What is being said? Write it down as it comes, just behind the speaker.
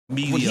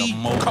Media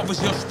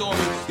covers your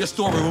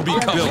story will be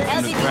built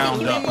from the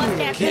ground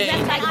up.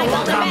 King,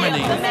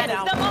 dominate.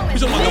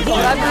 He's the one, the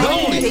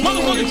only,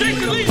 motherfucker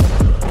Jason Lee.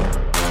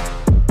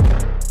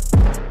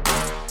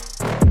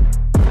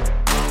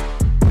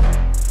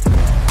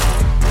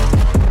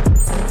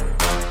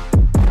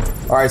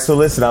 All right, so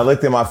listen, I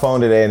looked at my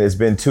phone today and it's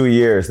been 2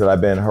 years that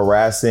I've been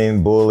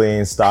harassing,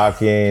 bullying,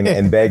 stalking,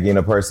 and begging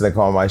a person to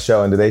come on my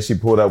show. And today she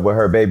pulled up with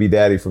her baby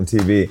daddy from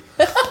TV.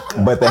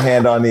 But the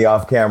hand on the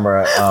off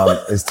camera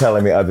is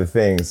telling me other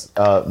things.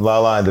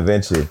 Lala and Da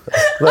Vinci.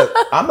 Look,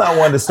 I'm not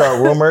one to start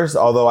rumors,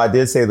 although I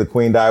did say the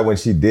queen died when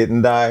she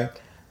didn't die.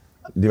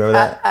 Do you remember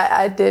that?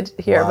 I did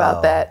hear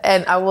about that.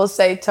 And I will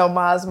say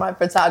Tomas, my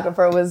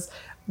photographer, was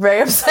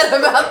very upset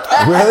about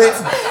that. Really?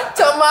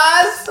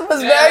 Tomas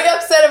was very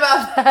upset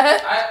about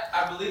that.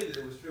 I believe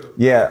that it was true.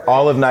 Yeah,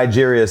 all of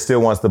Nigeria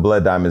still wants the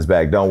blood diamonds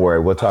back. Don't worry,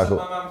 we'll talk. My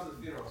mom's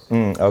at the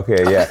funeral.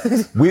 Okay, yeah.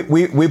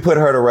 we put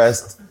her to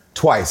rest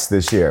twice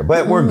this year,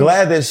 but we're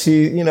glad that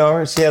she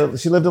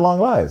lived a long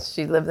life.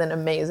 She lived an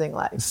amazing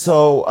life.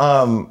 So,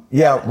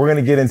 we're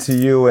gonna get into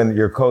you and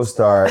your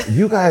co-star.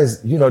 You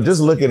guys, just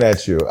looking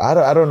at you,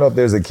 I don't know if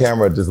there's a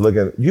camera just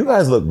looking. You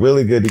guys look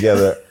really good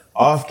together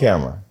off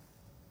camera.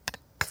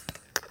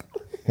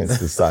 It's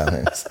the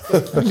silence.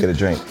 Get a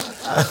drink.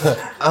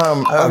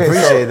 I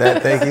appreciate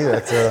that. Thank you.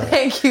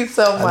 Thank you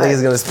so much. I think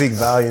it's going to speak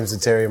volumes to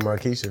Terry and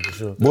Markeisha for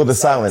sure. Well, the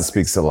silence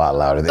speaks a lot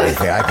louder than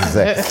anything I can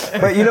say.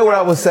 But you know what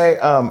I will say?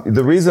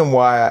 The reason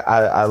why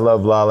I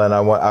love Lala and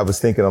I was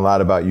thinking a lot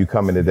about you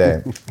coming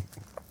today.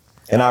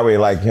 And I really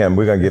like him.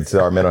 We're going to get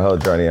to our mental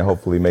health journey and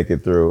hopefully make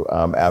it through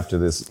after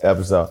this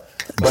episode.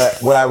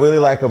 But what I really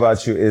like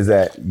about you is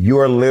that you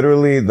are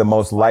literally the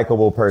most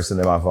likable person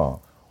in my phone.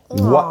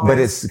 But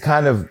it's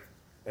kind of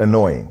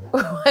annoying.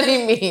 What do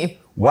you mean?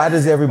 Why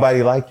does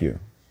everybody like you?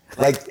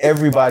 Like,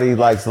 everybody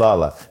likes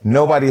Lala.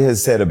 Nobody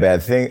has said a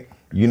bad thing.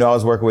 I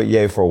was working with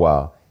Ye for a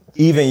while.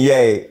 Even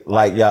Ye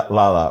liked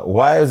Lala.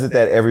 Why is it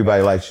that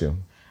everybody likes you?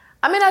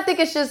 I mean, I think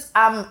it's just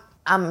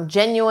I'm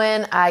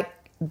genuine. I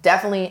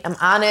definitely am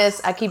honest.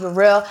 I keep it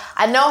real.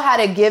 I know how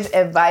to give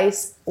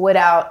advice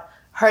without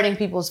hurting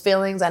people's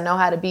feelings. I know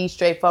how to be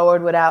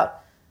straightforward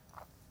without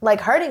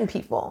hurting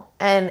people.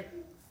 And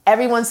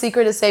everyone's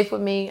secret is safe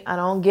with me. I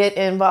don't get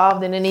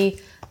involved in any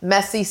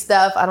messy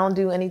stuff. I don't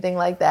do anything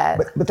like that.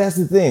 But that's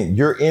the thing.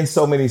 You're in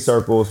so many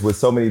circles with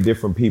so many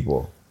different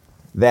people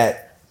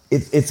that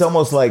it's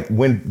almost like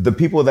when the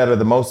people that are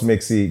the most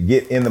mixy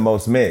get in the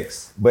most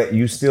mix, but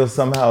you still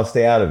somehow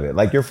stay out of it.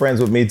 Like, you're friends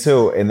with me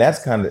too, and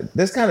that's kind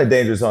of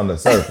dangerous on the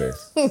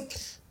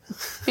surface.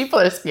 People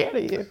are scared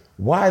of you.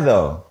 Why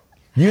though?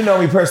 You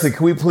know me personally.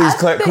 Can we please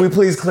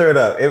clear it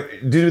up?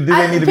 Do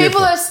they need to be?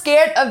 People are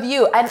scared of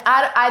you, and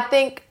I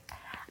think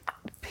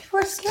people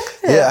are scared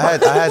of you. Yeah,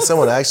 I had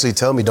someone actually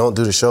tell me don't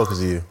do the show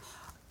because of you.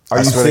 Are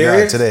you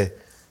serious? Today.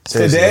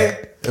 Seriously.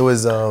 Today? It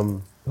was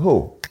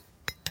who?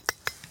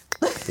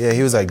 Yeah,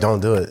 he was like, don't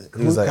do it.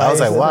 He was like, I was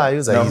like, why? He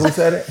was like, no, who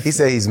said it? He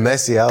said he's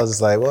messy. I was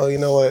just like, well, you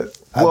know what?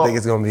 I think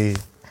it's gonna be.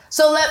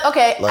 So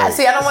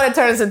see, I don't want to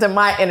turn this into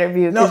my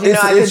interview because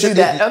I could do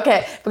that.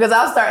 Okay, because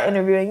I'll start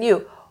interviewing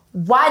you.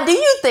 Why do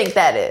you think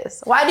that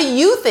is? Why do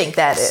you think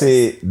that is?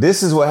 See,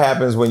 this is what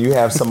happens when you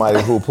have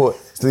somebody who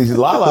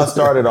Lala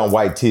started on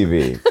white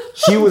TV.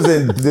 She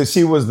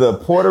was the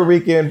Puerto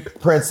Rican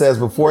princess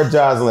before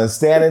Jocelyn,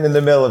 standing in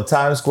the middle of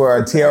Times Square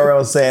on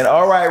TRL saying,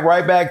 all right,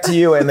 right back to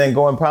you, and then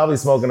going probably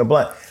smoking a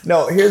blunt.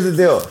 No, here's the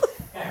deal.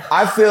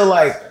 I feel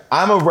like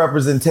I'm a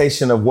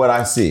representation of what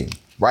I see,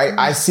 right?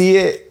 I see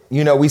it.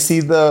 We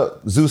see the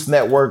Zeus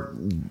Network,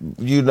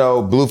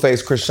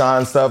 Blueface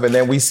Krishan stuff, and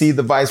then we see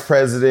the vice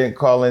president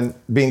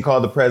being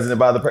called the president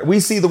by the president. We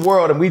see the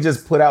world, and we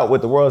just put out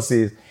what the world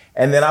sees,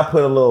 and then I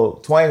put a little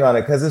twang on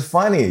it because it's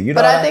funny.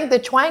 But I think the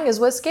twang is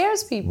what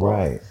scares people.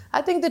 Right.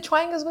 I think the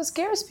twang is what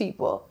scares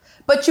people.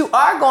 But you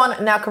are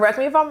going, now correct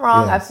me if I'm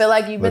wrong, yes. I feel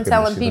like you've been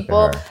telling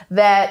people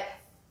that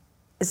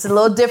it's a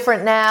little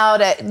different now,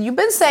 that you've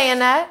been saying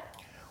that.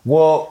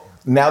 Well,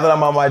 now that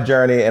I'm on my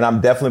journey, and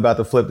I'm definitely about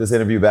to flip this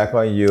interview back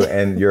on you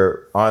and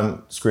your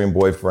on-screen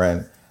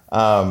boyfriend.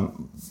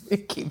 You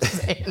keep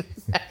saying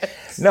that.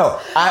 No,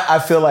 I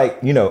feel like,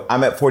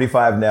 I'm at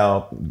 45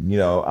 now.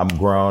 I'm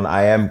grown.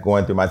 I am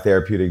going through my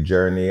therapeutic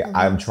journey. Mm-hmm.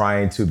 I'm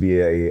trying to be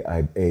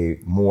a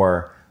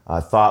more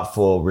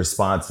thoughtful,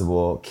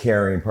 responsible,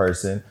 caring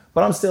person.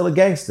 But I'm still a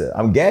gangster.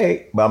 I'm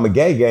gay, but I'm a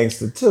gay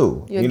gangster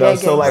too. You're gay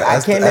so like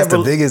that's I can't. That's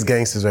the biggest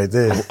gangsters right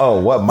there. Oh,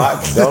 what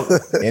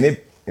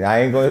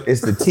I ain't going.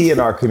 It's the T in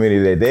our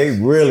community that they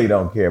really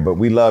don't care, but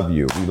we love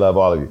you. We love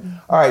all of you.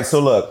 All right, so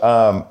look,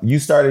 you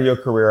started your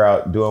career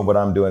out doing what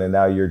I'm doing, and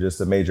now you're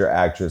just a major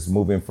actress,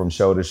 moving from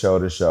show to show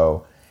to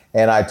show.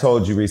 And I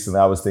told you recently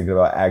I was thinking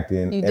about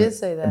acting. You did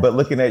say that. But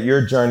looking at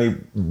your journey,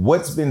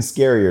 what's been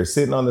scarier,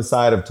 sitting on the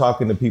side of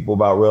talking to people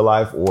about real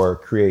life or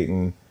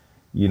creating,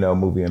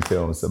 movie and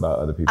films about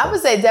other people? I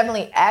would say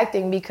definitely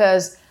acting,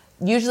 because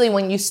usually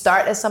when you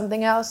start as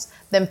something else,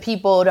 then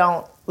people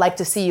don't like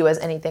to see you as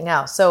anything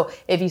else. So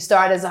if you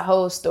start as a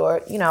host,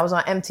 or I was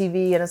on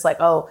MTV and it's like,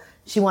 oh,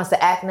 she wants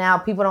to act now,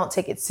 people don't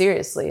take it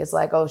seriously. It's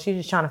like, oh, she's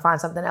just trying to find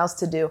something else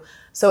to do.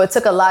 So it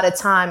took a lot of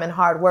time and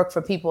hard work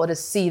for people to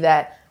see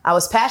that I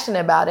was passionate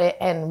about it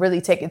and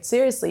really take it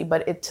seriously.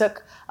 But it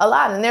took a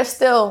lot. And there's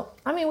still,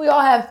 I mean, we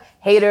all have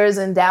haters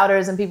and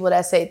doubters and people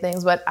that say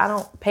things, but I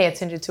don't pay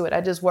attention to it. I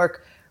just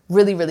work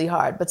really, really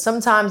hard. But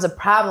sometimes a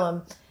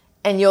problem,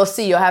 and you'll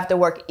have to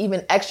work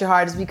even extra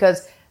hard, is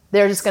because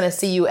they're just going to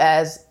see you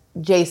as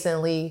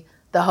Jason Lee,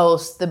 the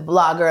host, the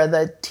blogger,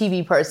 the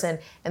TV person.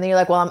 And then you're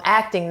like, well, I'm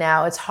acting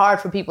now. It's hard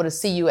for people to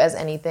see you as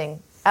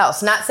anything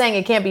else. Not saying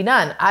it can't be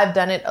done. I've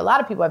done it. A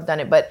lot of people have done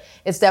it, but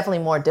it's definitely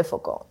more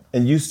difficult.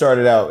 And you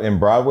started out in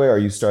Broadway, or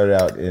you started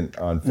out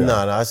on film? No,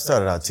 I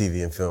started out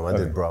TV and film. I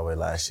did Broadway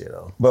last year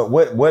though. But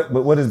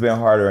what has been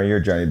harder on your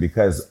journey?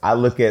 Because I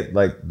look at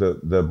like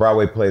the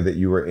Broadway play that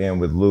you were in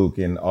with Luke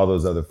and all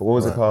those other, what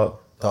was it called?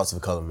 Thoughts of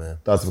a Color Man.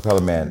 Thoughts of a Color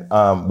Man.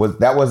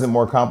 Wasn't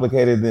more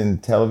complicated than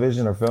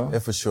television or film? It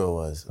for sure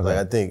was. Okay. Like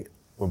I think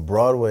with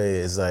Broadway,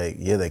 it's like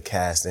you're the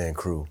cast and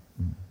crew.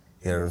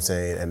 You know what I'm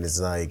saying? And it's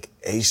like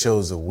 8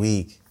 shows a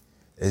week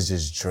is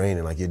just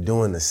draining. Like you're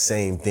doing the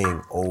same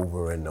thing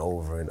over and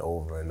over and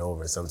over and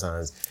over. And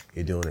sometimes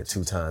you're doing it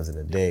 2 times in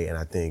a day. And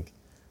I think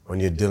when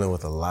you're dealing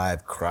with a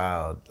live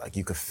crowd, like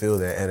you could feel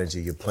their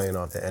energy. You're playing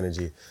off their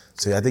energy.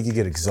 So I think you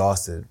get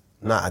exhausted.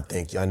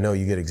 I know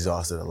you get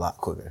exhausted a lot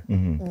quicker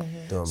doing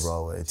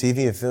Broadway.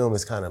 TV and film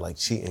is kind of like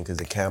cheating because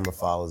the camera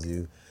follows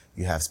you.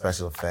 You have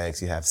special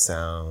effects, you have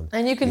sound.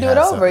 And you can do it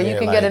over. You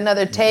can get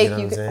another take.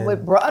 You know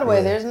with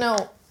Broadway, there's no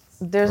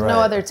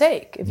other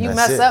take. If you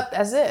mess up,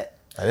 that's it.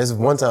 There's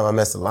one time I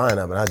messed the line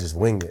up and I just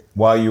winged it.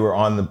 While you were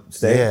on the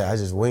stage? Yeah, I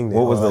just winged it.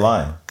 What was the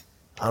line?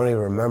 I don't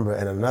even remember.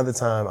 And another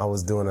time I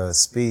was doing a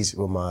speech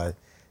with my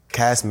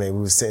castmate.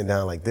 We were sitting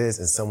down like this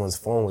and someone's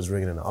phone was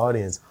ringing in the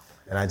audience.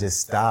 And I just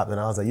stopped and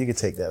I was like, you can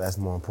take that, that's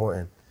more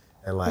important.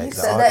 And like you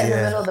said that in the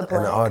middle of the play.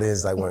 And the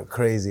audience like went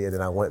crazy and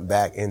then I went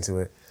back into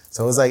it.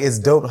 So it's like, it's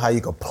dope how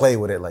you can play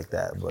with it like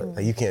that, but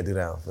like, you can't do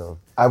that on film.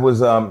 I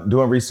was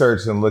doing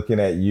research and looking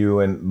at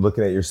you and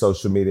looking at your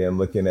social media and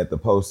looking at the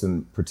posts,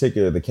 in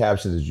particular the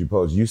captions that you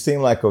post. You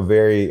seem like a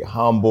very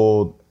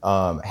humble,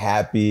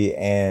 happy,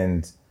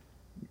 and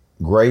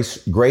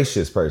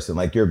gracious person.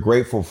 Like you're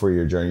grateful for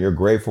your journey. You're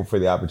grateful for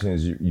the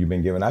opportunities you've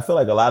been given. I feel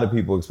like a lot of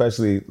people,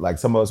 especially like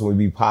some of us, when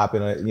we be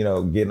popping,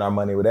 getting our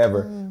money,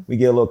 whatever, we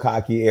get a little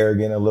cocky,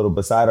 arrogant, a little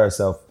beside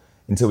ourselves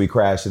until we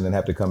crash and then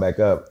have to come back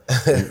up.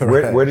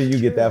 Right. Where do you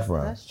get that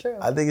from? That's true.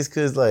 I think it's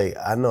because like,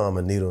 I know I'm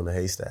a needle in a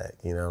haystack,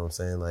 you know what I'm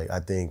saying? Like,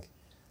 I think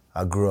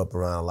I grew up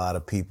around a lot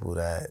of people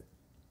that,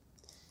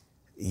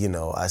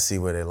 I see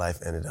where their life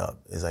ended up.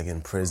 It's like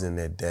in prison,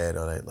 they're dead,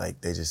 or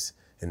they just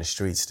in the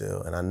streets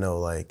still. And I know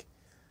like,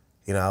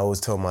 I always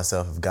told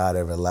myself if God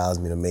ever allows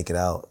me to make it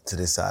out to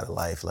this side of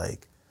life,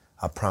 like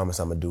I promise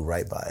I'm gonna do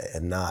right by it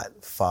and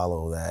not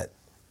follow that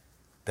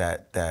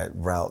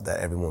route that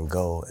everyone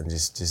go and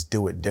just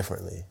do it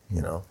differently,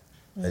 and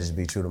just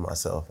be true to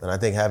myself. And I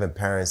think having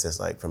parents that's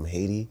like from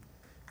Haiti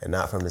and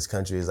not from this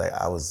country is like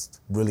I was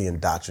really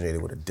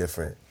indoctrinated with a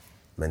different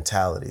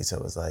mentality.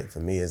 So it's like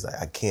for me, it's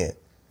like I can't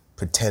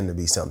pretend to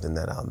be something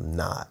that I'm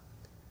not.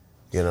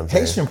 You know what I'm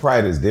saying? Haitian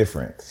pride is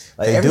different.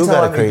 Like they do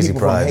got a crazy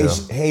pride.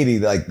 Haiti,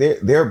 like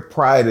their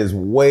pride is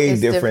way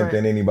different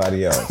than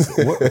anybody else.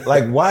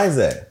 Like, why is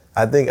that?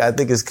 I think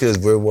it's because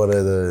we're one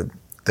of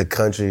the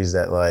countries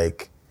that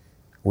like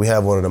we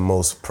have one of the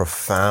most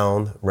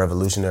profound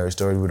revolutionary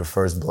stories. We were the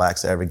first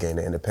blacks to ever gain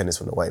their independence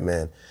from the white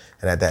man,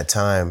 and at that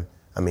time,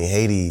 I mean,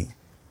 Haiti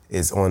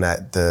is on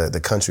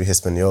the country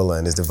Hispaniola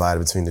and is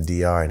divided between the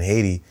DR and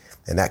Haiti,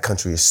 and that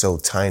country is so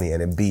tiny,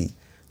 and it beat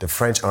the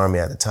French army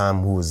at the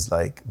time, who was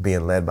like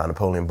being led by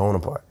Napoleon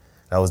Bonaparte.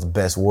 That was the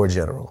best war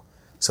general.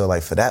 So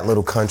like for that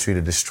little country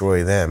to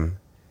destroy them,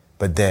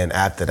 but then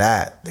after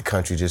that, the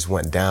country just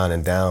went down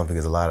and down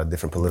because of a lot of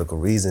different political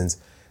reasons.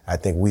 I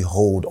think we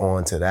hold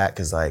on to that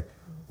because like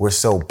we're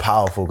so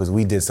powerful because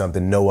we did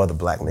something no other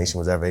black nation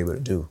was ever able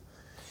to do.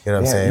 You know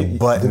what I'm saying?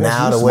 But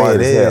now the way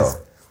it is,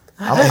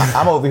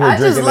 I'm over here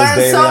drinking this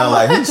daily. I'm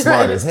like, he's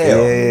smart as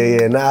hell.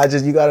 Yeah. Nah,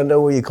 you got to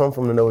know where you come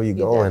from to know where you're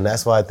going.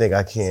 That's why I think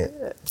I can't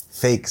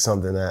fake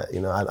something that,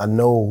 I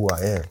know who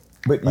I am.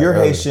 But you're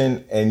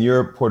Haitian and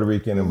you're Puerto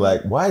Rican and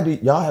black. Why do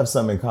y'all have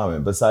something in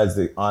common besides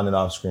the on and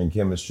off screen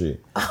chemistry?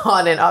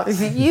 On and off. You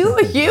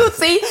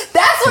see,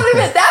 that's what it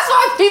is. That's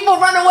why people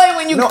run away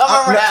when you come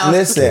around.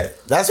 Listen,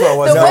 that's why I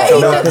wasn't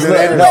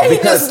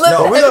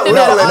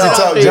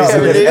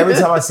every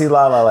time I see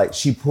Lala, like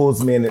she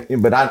pulls me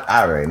in, but I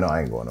already know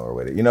I ain't going nowhere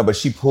with it, but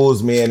she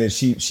pulls me in and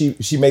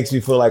she makes me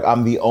feel like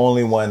I'm the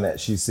only one that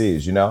she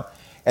sees,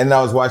 And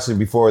I was watching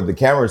before the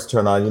cameras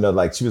turn on,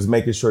 like she was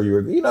making sure you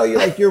were,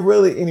 you're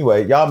really,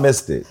 anyway, y'all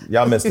missed it.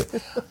 But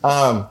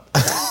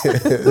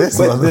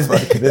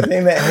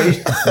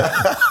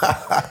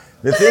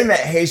the thing that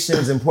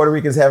Haitians and Puerto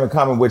Ricans have in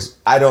common, which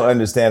I don't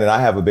understand and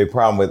I have a big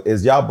problem with,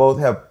 is y'all both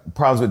have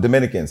problems with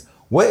Dominicans.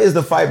 What is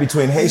the fight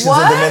between Haitians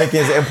What? and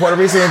Dominicans and Puerto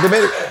Ricans and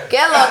Dominicans? Que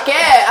lo que?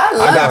 I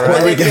love I got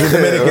Puerto Ricans and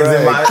Dominicans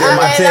in my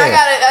and team. I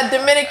got a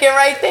Dominican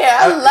right there.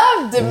 I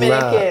love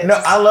Dominicans. No,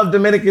 I love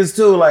Dominicans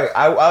too. Like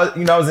I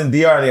was in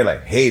DR and they're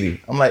like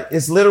Haiti. I'm like,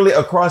 it's literally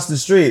across the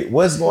street.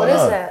 What's What going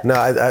is on? that?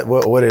 No,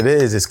 what it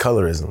is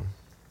colorism.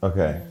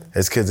 Okay.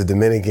 It's because the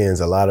Dominicans,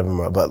 a lot of them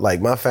are, but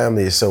like my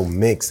family is so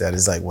mixed that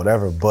it's like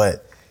whatever,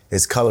 but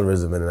it's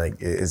colorism and like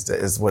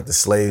it's what the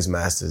slaves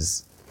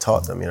masters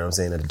taught them, you know what I'm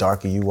saying? The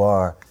darker you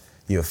are,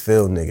 you're a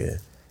field nigga.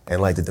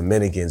 And like the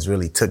Dominicans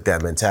really took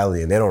that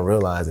mentality and they don't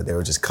realize that they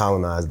were just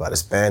colonized by the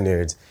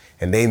Spaniards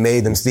and they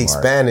made them speak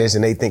Spanish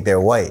and they think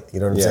they're white, you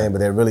know what I'm saying? But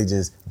they're really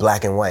just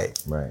black and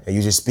white. Right. And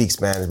you just speak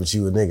Spanish, but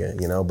you a nigga,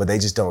 you know? But they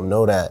just don't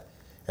know that.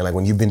 And like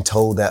when you've been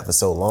told that for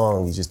so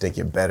long, you just think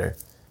you're better.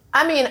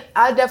 I mean,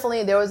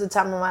 there was a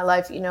time in my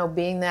life, you know,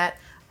 being that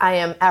I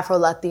am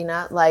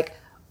Afro-Latina, like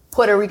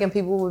Puerto Rican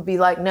people would be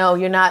like, no,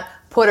 you're not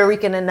Puerto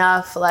Rican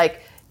enough.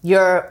 Like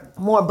you're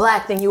more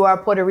black than you are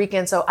Puerto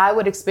Rican. So I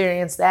would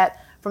experience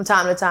that from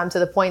time to time to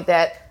the point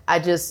that I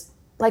just,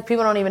 like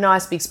people don't even know I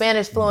speak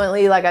Spanish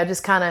fluently. Like I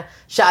just kind of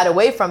shied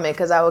away from it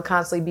because I would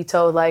constantly be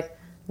told like,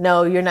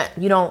 no, you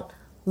don't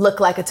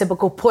look like a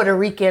typical Puerto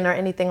Rican or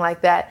anything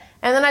like that.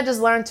 And then I just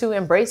learned to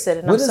embrace it.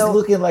 And What is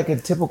looking like a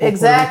typical Puerto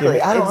Exactly.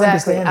 Rican? I don't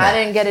understand that. I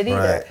didn't get it either.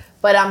 Right.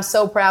 But I'm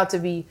so proud to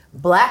be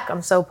black.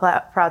 I'm so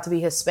proud to be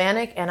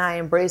Hispanic, and I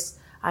embrace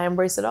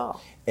it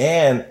all.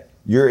 And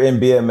you're in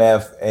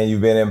BMF and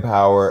you've been in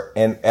Power.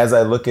 And as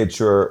I look at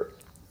your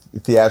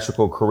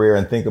theatrical career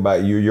and think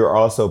about you, you're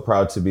also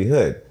proud to be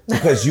hood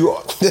because you.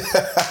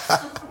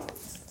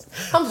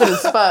 I'm good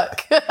as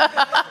fuck.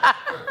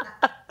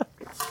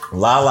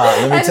 Lala,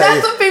 let me And tell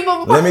that's you. what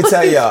people Let me tell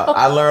probably y'all. don't.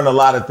 I learned a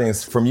lot of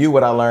things from you.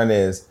 What I learned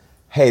is,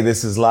 hey,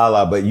 this is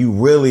Lala, but you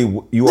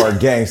are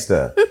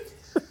gangsta,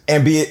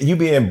 and you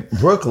be in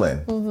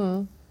Brooklyn.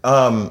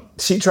 Mm-hmm.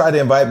 She tried to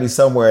invite me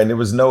somewhere, and there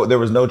was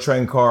no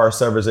train, car, or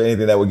service or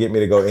anything that would get me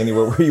to go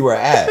anywhere where you were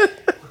at.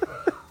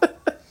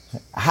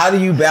 How do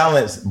you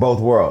balance both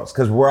worlds?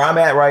 Because where I'm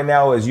at right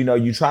now is,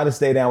 you try to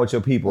stay down with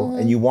your people, Mm-hmm.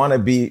 and you want to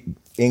be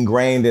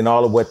ingrained in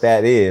all of what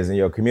that is in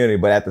your community,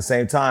 but at the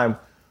same time,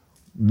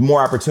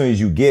 more opportunities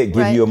you give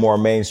Right. you a more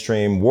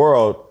mainstream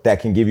world that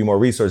can give you more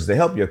resources to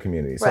help your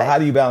community. So Right. how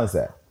do you balance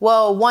that?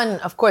 Well, one,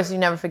 of course, you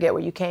never forget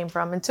where you came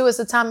from. And two, it's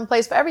a time and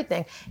place for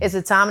everything. It's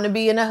a time to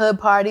be in the hood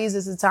parties.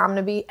 It's a time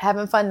to be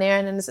having fun there.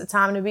 And then it's a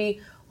time to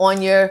be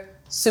on your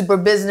super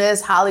business,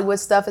 Hollywood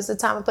stuff. It's a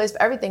time and place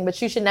for everything.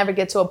 But you should never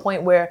get to a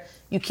point where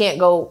you can't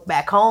go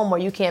back home or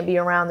you can't be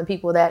around the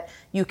people that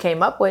you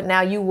came up with.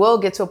 Now, you will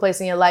get to a place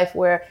in your life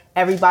where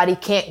everybody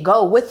can't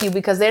go with you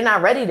because they're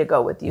not ready to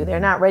go with you. They're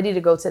not ready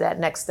to go to that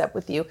next step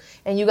with you.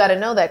 And you got to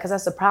know that because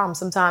that's the problem.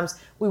 Sometimes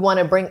we want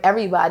to bring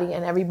everybody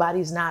and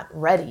everybody's not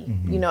ready.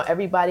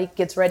 Everybody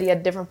gets ready at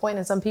a different point.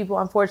 And some people,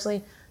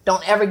 unfortunately,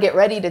 don't ever get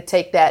ready to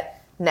take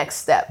that next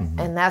step.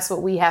 And that's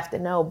what we have to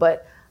know.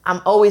 But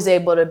I'm always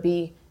able to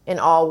be in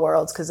all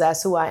worlds because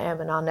that's who I am.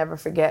 And I'll never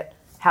forget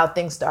how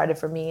things started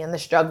for me and the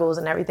struggles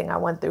and everything I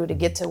went through to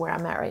get to where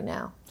I'm at right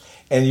now.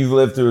 And you've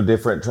lived through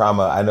different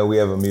trauma. I know we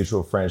have a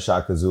mutual friend,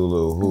 Shaka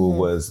Zulu, who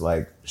was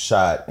like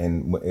shot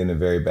in a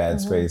very bad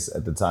space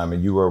at the time.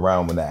 And you were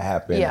around when that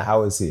happened. Yeah.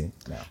 How is he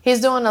now?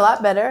 He's doing a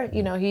lot better.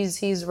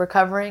 He's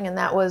recovering, and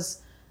that was,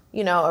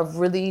 a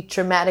really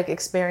traumatic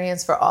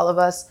experience for all of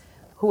us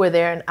who were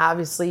there, and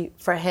obviously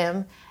for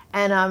him.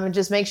 And it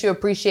just makes you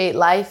appreciate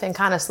life and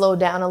kind of slow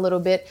down a little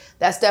bit.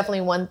 That's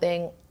definitely one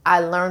thing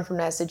I learned from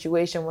that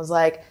situation was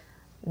like,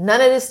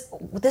 none of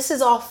this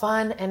is all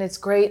fun and it's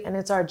great and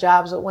it's our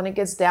jobs. But when it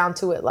gets down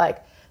to it,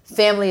 like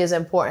family is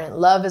important.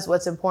 Love is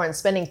what's important.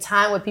 Spending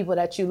time with people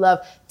that you love,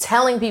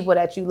 telling people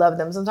that you love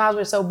them. Sometimes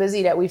we're so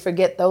busy that we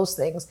forget those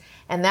things.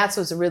 And that's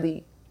what's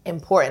really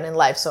important in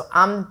life. So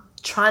I'm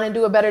trying to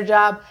do a better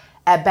job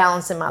at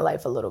balancing my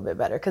life a little bit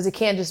better because it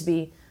can't just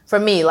be, for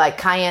me, like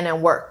Cayenne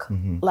and work.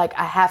 Like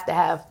I have to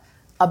have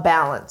a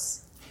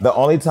balance. The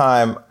only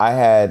time I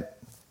had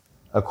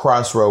a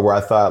crossroad where I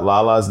thought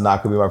Lala's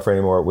not gonna be my friend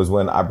anymore was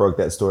when I broke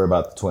that story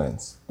about the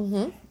twins.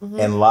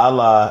 And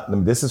Lala,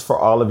 this is for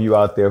all of you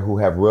out there who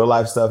have real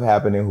life stuff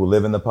happening, who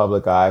live in the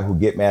public eye, who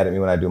get mad at me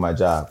when I do my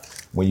job.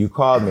 When you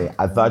called me,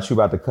 I thought you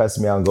were about to cuss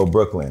me out and go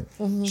Brooklyn.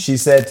 She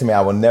said to me,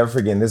 I will never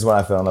forget, and this is when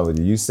I fell in love with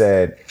you. You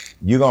said,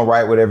 you're gonna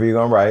write whatever you're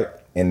gonna write,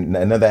 and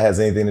none of that has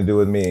anything to do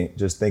with me.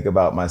 Just think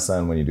about my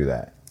son when you do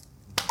that.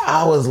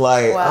 I was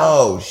like, Wow.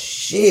 oh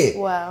shit.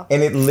 Wow.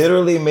 And it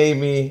literally made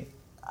me,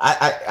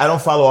 I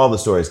don't follow all the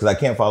stories because I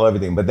can't follow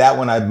everything, but that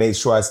one I made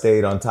sure I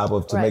stayed on top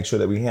of to Right. make sure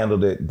that we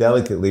handled it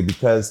delicately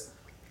because,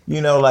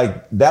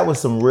 like that was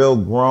some real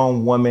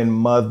grown woman,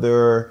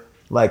 mother,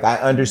 like I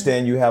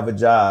understand you have a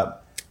job.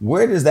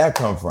 Where does that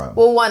come from?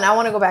 Well, one, I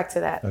want to go back to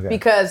that Okay.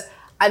 because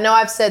I know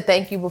I've said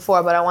thank you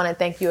before, but I want to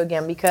thank you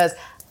again because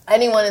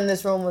anyone in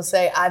this room will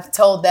say I've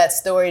told that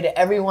story to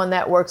everyone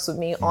that works with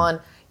me on,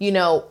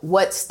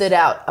 what stood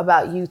out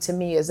about you to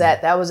me is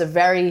that was a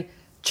very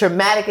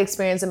traumatic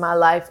experience in my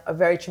life, a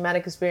very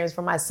traumatic experience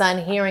for my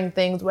son, hearing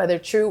things, whether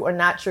true or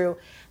not true,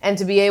 and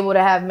to be able to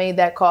have made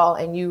that call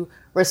and you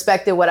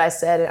respected what I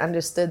said and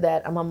understood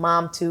that I'm a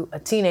mom to a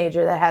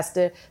teenager that has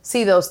to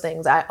see those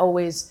things. I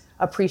always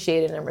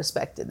appreciated and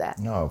respected that.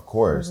 No, of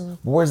course.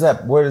 Where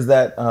does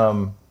that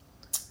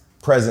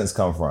presence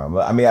come from?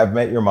 I mean, I've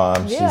met your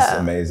mom. Yeah. She's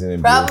amazing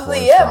and Probably, beautiful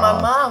and yeah, strong.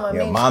 my mom. I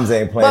mean, moms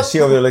ain't playing. but- She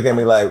over there looking at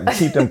me like,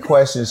 keep them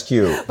questions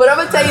cute. But I'm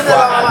gonna tell you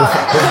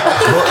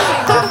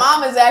that my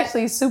mom is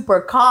actually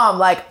super calm.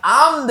 Like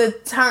I'm the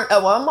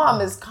my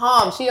mom is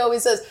calm. She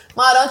always says,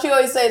 "Ma, don't you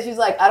always say?" She's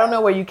like, "I don't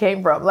know where you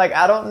came from. Like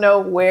I don't know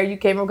where you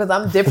came from because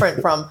I'm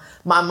different from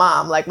my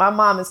mom. Like my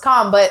mom is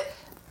calm, but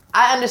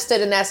I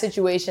understood in that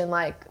situation,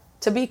 like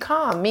to be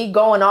calm. Me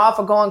going off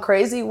or going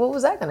crazy, what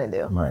was that gonna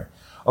do? Right.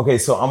 Okay,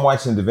 so I'm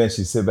watching Da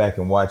Vinci sit back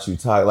and watch you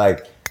talk.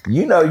 Like,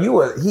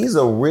 he's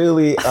a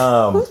really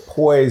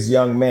poised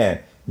young man.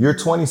 You're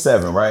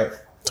 27, right?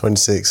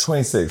 26.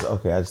 26.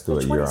 Okay, I just threw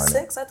a year on it.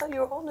 26? I thought you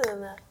were older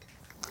than that.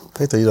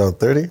 They thought you were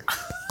 30?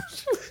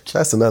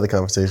 That's another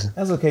conversation.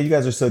 That's okay. You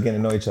guys are still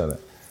getting to know each other.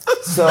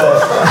 So,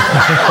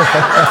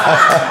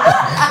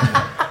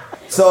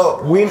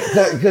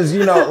 because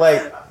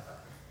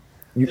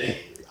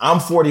I'm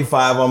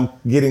 45. I'm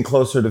getting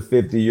closer to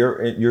 50.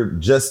 You're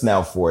just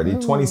now 40.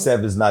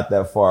 27 is not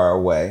that far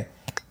away.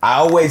 I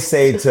always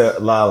say to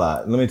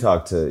Lala, let me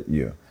talk to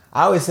you.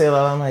 I always say,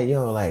 Lala, I'm like,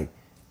 yo,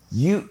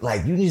 you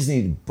just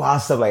need to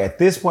boss up. Like at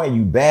this point,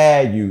 you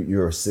bad.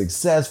 You're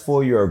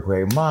successful. You're a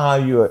great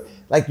mom. You're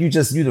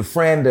the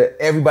friend that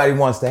everybody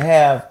wants to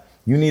have.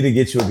 You need to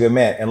get you a good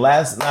man. And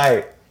last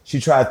night she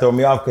tried to throw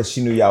me off because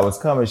she knew y'all was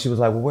coming. She was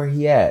like, well, where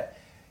he at?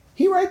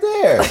 He right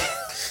there.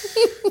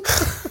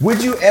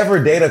 Would you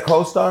ever date a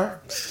co-star?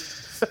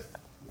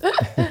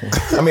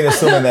 I mean,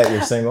 assuming that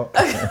you're single.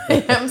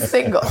 I'm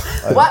single.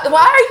 Why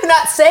are you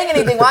not saying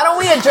anything? Why don't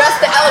we address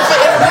the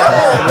elephant in the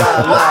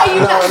room? Why are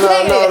you not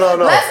saying anything? No.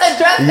 Let's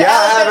address the Y'all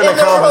elephant having in a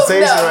the room.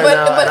 conversation right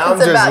now, and I'm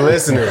it's just about you.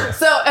 listening.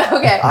 So,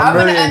 okay, I'm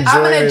really gonna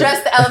enjoying it.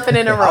 address the elephant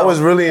in the room. I was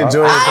really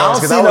enjoying it I don't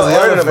because see I was no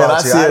learning elephant. about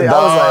I you. see a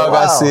I was like, dog.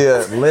 wow. I see a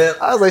lip.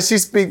 I was like, she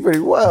speak pretty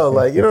well.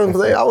 Like, you know what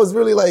I'm saying? I was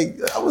really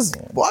I was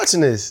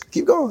watching this.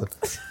 Keep going.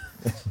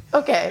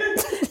 Okay,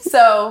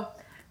 so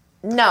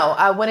no,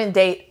 I wouldn't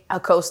date a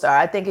co-star.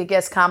 I think it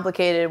gets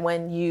complicated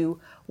when you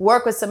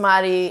work with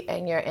somebody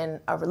and you're in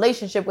a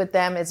relationship with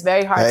them. It's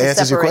very hard to separate. That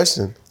answers your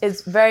question.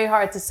 It's very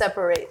hard to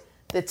separate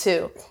the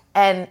two,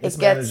 and It's it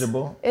gets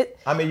manageable. It,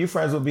 I mean, you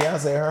friends with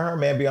Beyonce. Her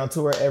man be on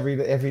tour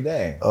every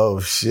day. Oh,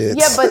 shit.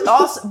 yeah,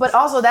 but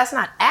also that's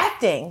not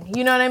acting.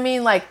 You know what I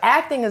mean? Like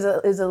acting is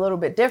a little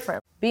bit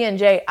different.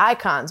 B&J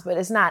icons, but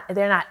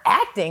they're not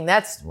acting.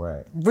 That's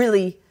Right.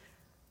 really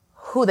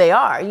who they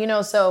are. You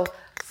know, so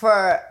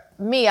for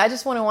me, I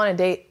just wouldn't want to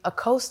date a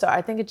co-star.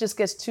 I think it just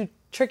gets too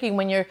tricky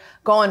when you're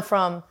going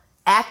from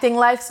acting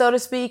life, so to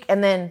speak,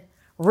 and then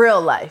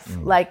real life.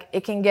 Like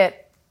it can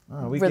get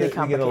We really get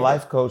complicated. a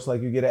life coach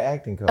like you get an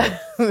acting coach.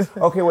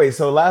 Okay, wait.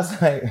 So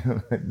last night,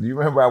 do you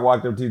remember I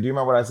walked up to you? Do you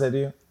remember what I said to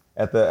you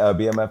at the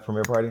BMF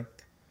premiere party?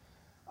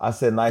 I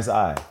said, nice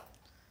eye.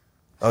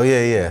 Oh,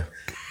 yeah.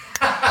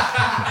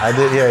 I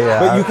did, yeah.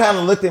 But you kind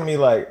of looked at me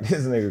like,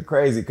 this nigga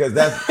crazy, because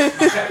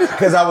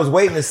I was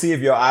waiting to see if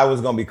your eye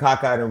was gonna be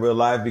cockeyed in real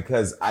life,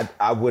 because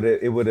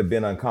it would have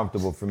been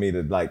uncomfortable for me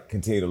to like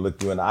continue to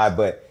look you in the eye.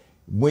 But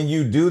when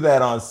you do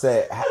that on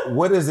set,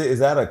 what is it? Is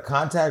that a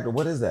contact or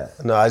what is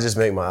that? No, I just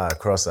make my eye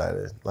cross-eyed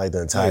like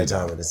the entire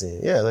time of the scene.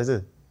 Yeah, like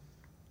this.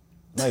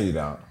 No, you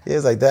don't. Yeah,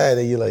 it's like that,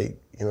 and you like,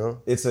 you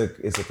know, It's a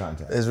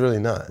contact. it's really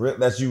not.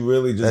 That's you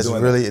really just That's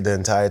doing really that. the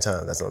entire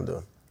time. That's what I'm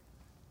doing.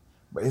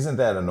 But isn't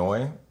that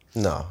annoying?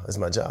 No, it's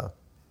my job.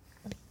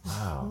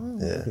 Wow.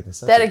 Yeah.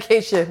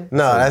 Dedication.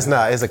 No, that's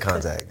not. It's a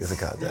contact. It's a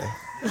contact.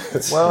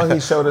 Well, he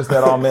showed us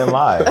that all men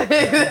lie.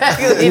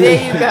 Exactly.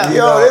 There you go.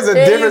 Yo, there's a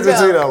There you difference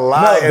go. between a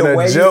lie and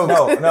a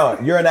joke. No,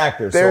 you're an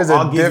actor, so There's a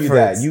I'll give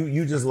difference. you that.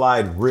 You just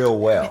lied real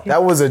well.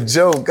 That was a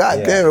joke. God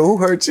Yeah. damn it, who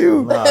hurt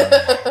you?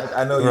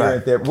 I know you're Right.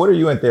 in therapy. What are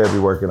you in therapy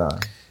working on?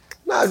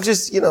 No,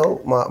 just,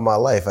 my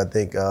life. I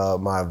think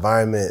my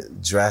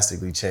environment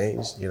drastically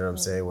changed. You know what I'm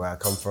saying? Where I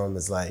come from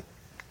is like,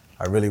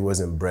 I really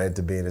wasn't bred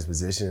to be in this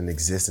position and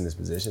exist in this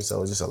position. So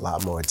it was just a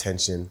lot more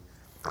attention,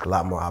 a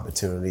lot more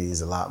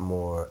opportunities, a lot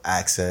more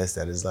access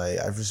that is like,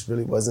 I just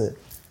really wasn't,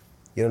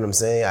 you know what I'm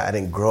saying? I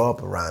didn't grow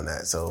up around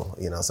that. So,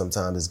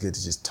 sometimes it's good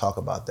to just talk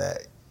about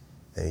that.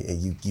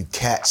 And you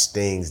catch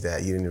things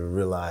that you didn't even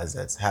realize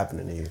that's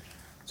happening to you.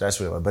 So that's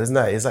really, but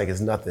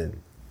it's nothing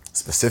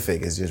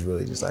specific. It's just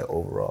really just like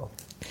overall.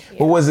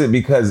 But was it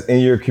because in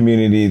your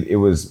community it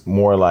was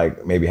more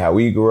like maybe how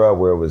we grew up,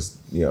 where it was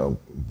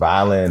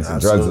violence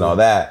and drugs and all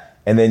that,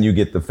 and then you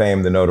get the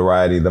fame, the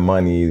notoriety, the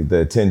money, the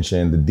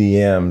attention, the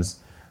DMs.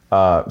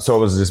 So it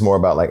was just more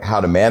about like how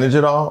to manage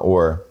it all,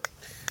 or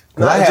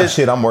because I have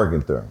shit I'm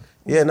working through.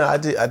 Yeah, no, I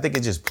think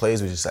it just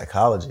plays with your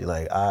psychology.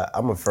 Like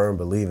I'm a firm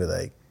believer.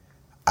 Like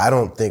I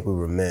don't think we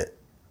were meant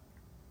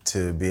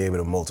to be able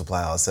to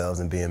multiply ourselves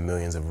and be in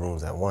millions of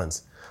rooms at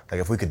once. Like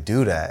if we could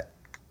do that,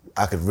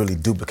 I could really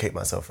duplicate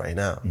myself right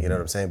now. You know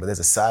what I'm saying? But there's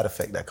a side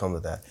effect that comes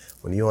with that.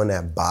 When you're on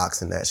that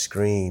box and that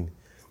screen,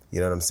 you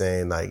know what I'm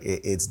saying? Like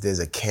there's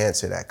a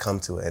cancer that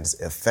comes to it and it's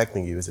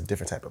affecting you. It's a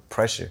different type of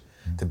pressure.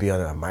 to be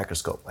under a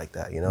microscope like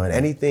that, you know? And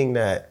anything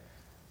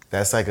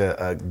that's like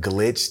a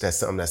glitch, that's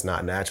something that's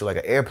not natural, like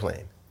an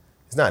airplane.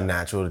 It's not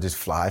natural to just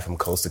fly from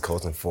coast to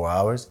coast in 4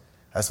 hours.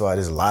 That's why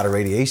there's a lot of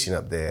radiation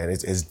up there, and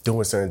it's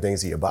doing certain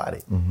things to your body.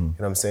 You know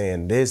what I'm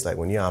saying? This, like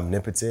when you're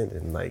omnipotent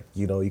and like,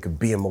 you know, you could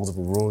be in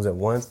multiple rooms at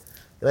once,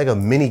 you're like a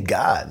mini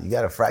God. You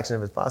got a fraction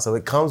of its power. So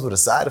it comes with a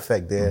side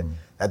effect there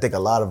I think a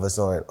lot of us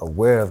aren't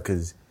aware of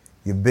because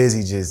you're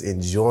busy just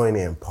enjoying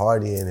it and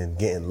partying and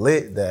getting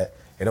lit that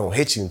it don't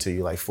hit you until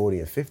you're like 40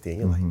 and 50 and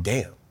you're like,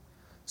 damn.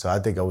 So I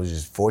think I was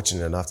just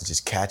fortunate enough to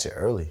just catch it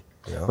early.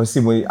 You know? But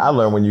see, I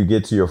learned when you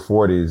get to your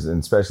 40s,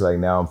 and especially like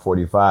now I'm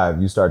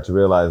 45, you start to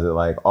realize that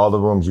like all the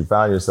rooms you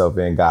found yourself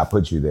in, God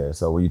put you there.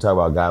 So when you talk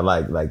about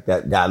God, like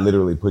that, God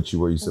literally put you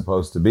where you're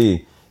supposed to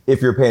be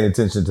if you're paying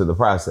attention to the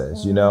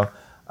process, you know?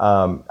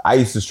 I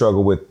used to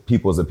struggle with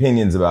people's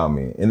opinions about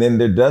me. And then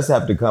there does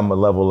have to come a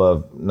level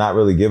of not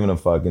really giving a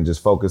fuck and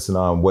just focusing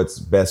on what's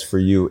best for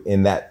you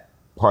in that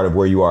part of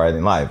where you are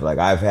in life. Like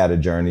I've had a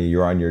journey,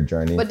 you're on your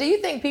journey. But do you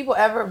think people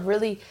ever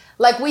really,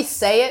 like we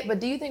say it,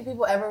 but do you think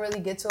people ever really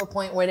get to a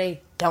point where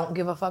they don't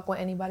give a fuck what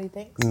anybody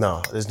thinks?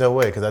 No, there's no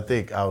way, because I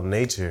think our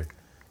nature,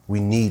 we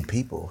need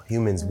people.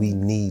 Humans, we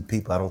need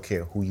people. I don't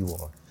care who you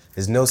are.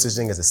 There's no such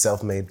thing as a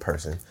self-made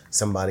person.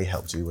 Somebody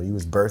helped you. When you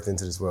was birthed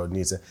into this world,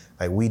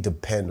 we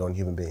depend on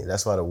human beings.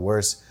 That's why the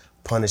worst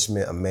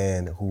punishment a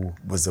man who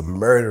was a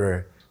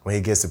murderer when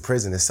he gets to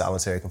prison is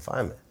solitary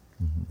confinement.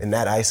 In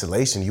that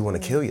isolation, you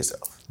want to kill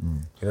yourself. You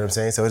know what I'm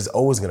saying? So it's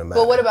always going to matter.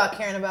 But what about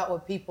caring about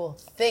what people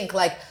think,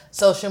 like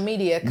social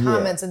media,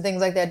 comments and things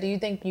like that? Do you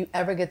think you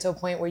ever get to a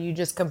point where you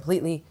just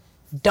completely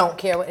don't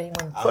care what anyone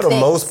thinks? For the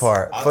most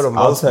part.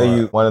 I'll tell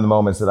you one of the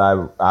moments that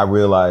I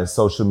realized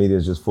social media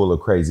is just full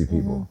of crazy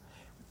people.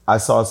 I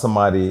saw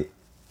somebody,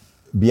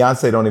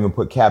 Beyonce don't even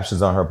put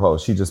captions on her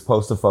post. She just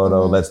posts a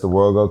photo, lets the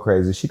world go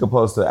crazy. She could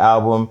post an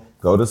album,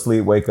 go to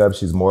sleep, wake up.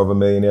 She's more of a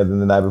millionaire than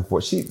the night before.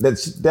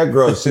 That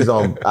girl, she's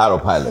on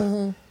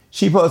autopilot.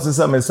 She posted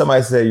something and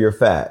somebody said, "You're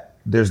fat."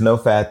 There's no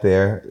fat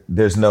there.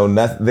 There's no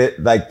nothing.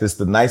 Like this,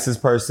 the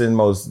nicest person,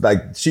 most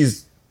like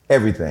she's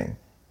everything.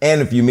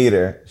 And if you meet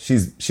her,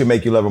 she'll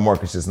make you love her more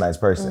because she's a nice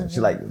person. She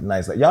like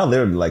nice. Like y'all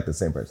literally like the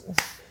same person.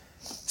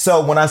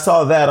 So when I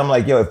saw that, I'm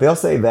like, yo, if they'll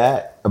say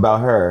that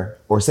about her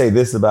or say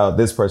this about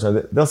this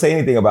person, they'll say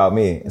anything about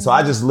me. So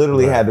I just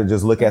literally had to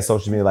just look at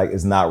social media like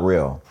it's not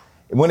real.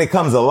 When it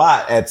comes a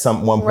lot at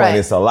one point,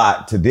 it's a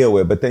lot to deal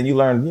with. But then you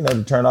learn,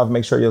 to turn off,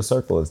 make sure your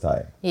circle is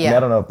tight. Yeah. And I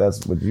don't know if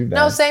that's what you've done.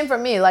 No, same for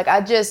me. Like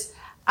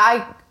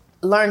I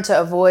learned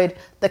to avoid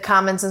the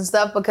comments and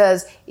stuff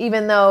because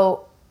even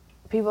though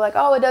people are like,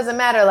 oh, it doesn't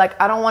matter. Like,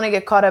 I don't want to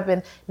get caught up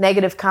in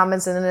negative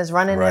comments and then it's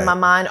running in my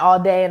mind all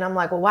day. And I'm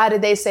like, well, why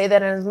did they say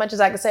that? And as much as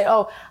I can say,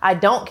 oh, I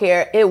don't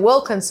care, it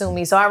will consume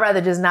me. So I'd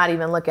rather just not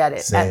even look at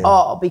it at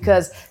all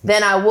because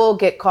then I will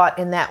get caught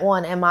in that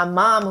one. And my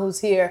mom, who's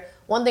here,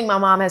 one thing my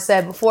mom has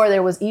said before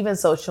there was even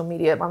social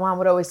media, my mom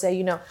would always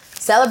say,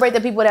 celebrate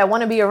the people that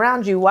want to be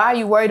around you. Why are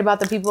you worried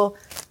about the people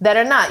that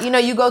are not?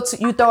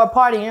 You throw a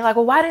party and you're like,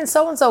 well, why didn't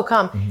so-and-so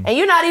come? And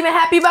you're not even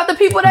happy about the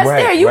people that's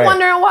there. You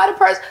wondering why the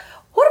person...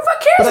 Who the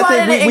fuck cares? But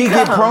I think we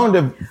get prone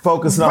to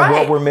focusing on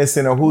what we're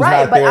missing or who's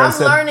not there. But I'm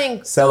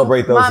learning.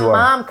 Celebrate those who are.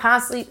 My mom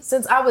constantly,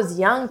 since I was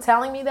young,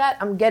 telling me that,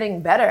 I'm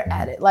getting better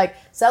at it. Like,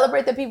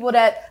 celebrate the people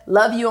that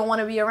love you and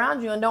want to be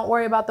around you, and don't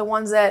worry about the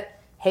ones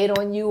that hate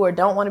on you or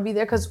don't want to be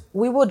there, because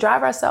we will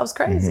drive ourselves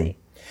crazy.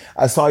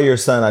 I saw your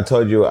son. I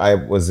told you I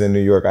was in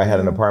New York. I had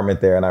an apartment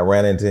there, and I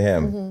ran into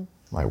him. I'm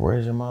like,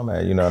 where's your mom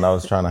at? And I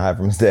was trying to hide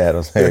from his dad. I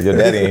was like, your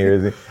daddy ain't here,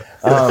 is he?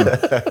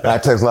 I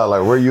text a lot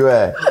like, where you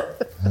at?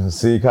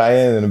 See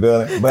Cayenne in the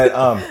building.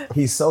 But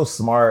he's so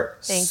smart.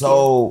 Thank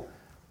you.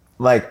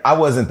 Like, I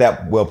wasn't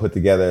that well put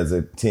together as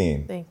a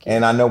teen. Thank you.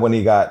 And I know when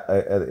he got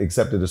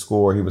accepted to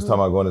school or he was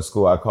talking about going to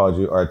school, I called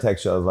you or I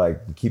text you. I was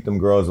like, keep them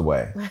girls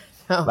away.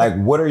 Like,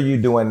 what are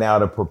you doing now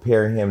to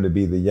prepare him to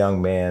be the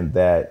young man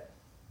that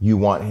you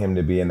want him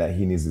to be and that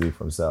he needs to be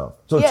for himself?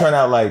 So it turned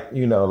out like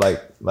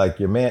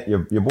your man,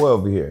 your boy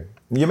over here.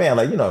 Your man,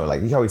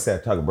 like he always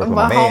said, talk about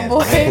my man.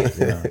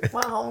 Homeboy.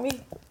 My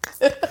homie.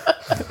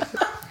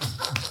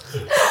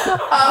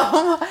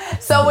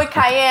 So with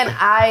Cayenne,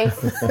 I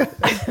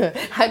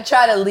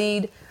try to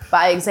lead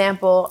by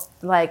example.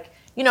 Like,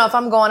 if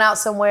I'm going out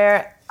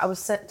somewhere, I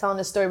was telling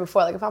this story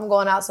before, like if I'm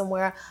going out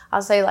somewhere,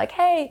 I'll say like,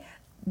 hey,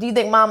 do you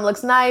think mom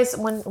looks nice?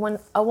 When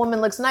a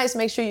woman looks nice,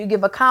 make sure you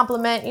give a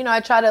compliment.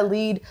 I try to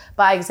lead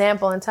by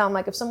example and tell them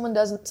like, if someone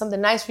does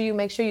something nice for you,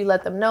 make sure you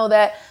let them know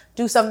that.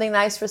 Do something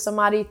nice for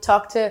somebody.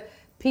 Talk to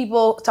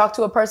people, talk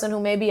to a person who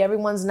maybe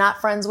everyone's not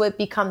friends with,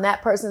 become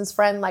that person's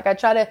friend. Like I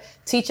try to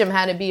teach him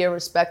how to be a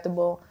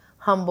respectable,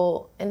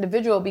 humble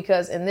individual,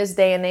 because in this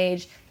day and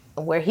age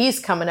where he's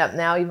coming up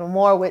now, even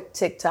more with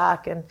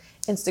TikTok and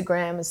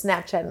Instagram and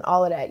Snapchat and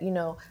all of that,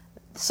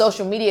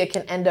 social media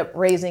can end up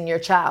raising your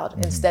child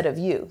instead of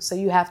you. So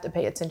you have to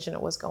pay attention to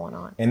what's going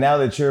on. And now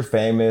that you're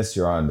famous,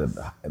 you're on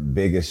the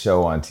biggest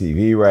show on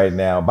TV right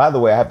now. By the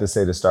way, I have to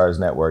say the Starz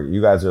Network,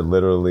 you guys are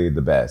literally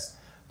the best.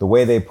 The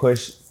way they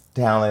push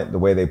talent, the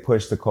way they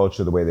push the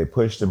culture, the way they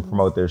push and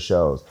promote their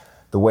shows.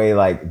 the way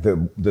like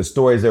the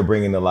stories they're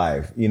bringing to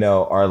life, you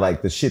know, are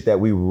like the shit that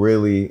we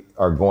really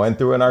are going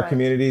through in our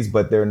communities,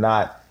 but they're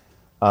not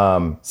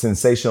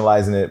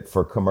sensationalizing it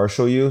for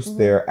commercial use.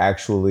 They're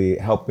actually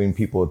helping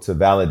people to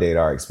validate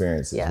our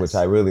experiences, which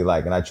I really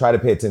like. And I try to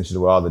pay attention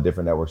to what all the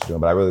different networks are doing,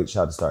 but I really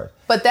shout out to Starz.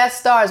 But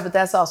that's Starz, but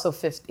that's also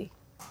 50.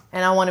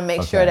 And I want to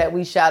make sure that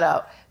we shout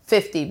out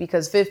 50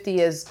 because 50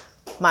 is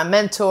my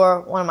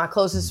mentor, one of my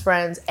closest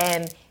friends,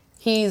 and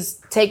he's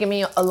taken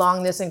me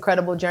along this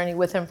incredible journey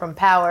with him from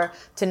Power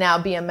to now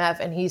BMF,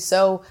 and he's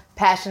so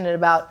passionate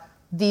about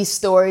these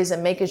stories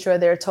and making sure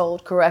they're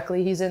told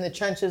correctly. He's in the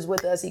trenches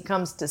with us. He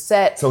comes to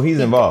set. So he's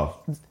involved.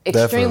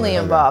 Extremely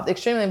involved.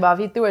 Extremely involved.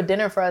 He threw a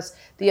dinner for us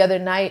the other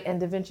night, and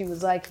Da Vinci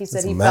was like, he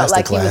said he felt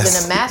like he was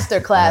in a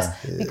master class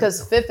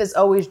because Fifth is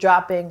always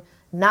dropping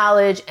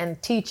knowledge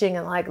and teaching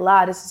and like,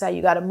 this is how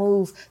you got to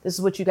move. This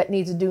is what you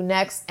need to do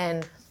next.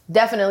 And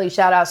definitely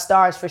shout out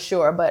Starz for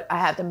sure, but I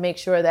have to make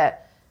sure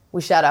that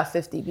we shout out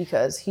 50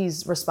 because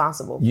he's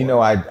responsible for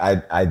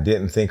it. I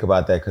didn't think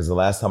about that because the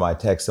last time I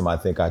texted him, I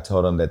think I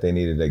told him that they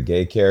needed a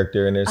gay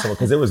character in there somewhere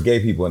because there was gay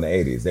people in the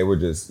 80s. They were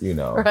just, you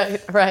know.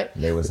 Right.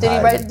 They was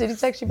Did he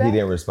text you back? He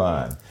didn't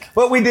respond.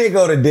 But we did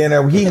go to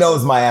dinner. He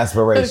knows my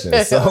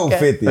aspirations.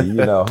 50, you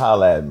know,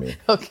 holla at me.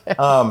 Okay.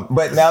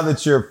 But now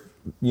that you're,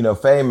 you know,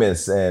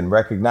 famous and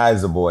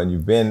recognizable and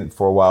you've been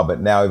for a while,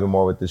 but now even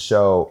more with the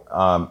show,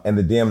 and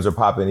the DMs are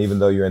popping even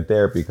though you're in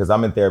therapy because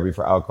I'm in therapy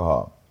for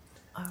alcohol.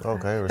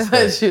 Okay,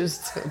 respect. She was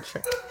still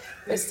drinking.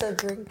 They're still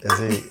drinking.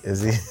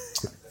 Is he?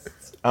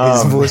 He's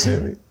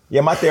bullshitting me.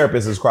 Yeah, my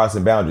therapist is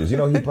crossing boundaries. You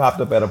know, he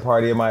popped up at a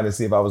party of mine to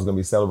see if I was going to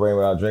be celebrating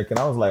without drinking.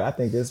 I was like, I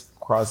think this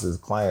crosses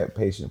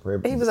client-patient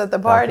privilege. He was at the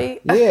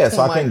party? Yeah,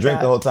 so I couldn't drink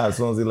the whole time as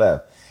soon as he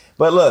left.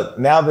 But look,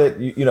 now that,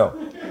 you know.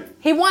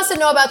 He wants to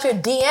know about your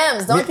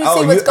DMs. Don't you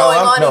see what's going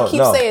on and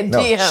keep saying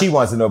DMs? She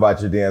wants to know about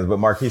your DMs, but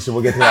Markeisha,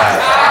 we'll get to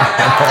that.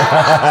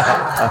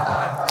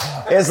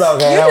 It's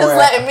okay. You just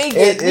letting me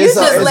get. You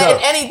just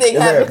letting anything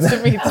happen to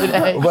me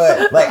today.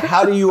 But like,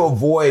 how do you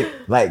avoid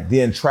like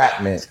the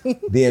entrapment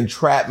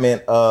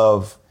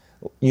of,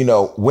 you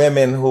know,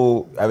 women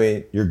who? I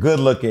mean, you're good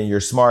looking,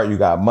 you're smart, you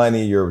got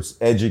money, you're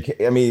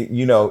educated. I mean,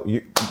 you know,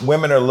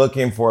 women are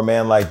looking for a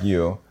man like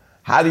you.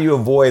 How do you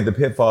avoid the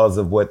pitfalls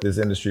of what this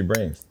industry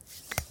brings?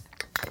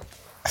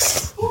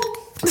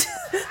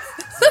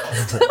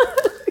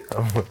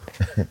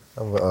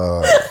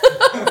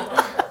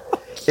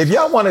 If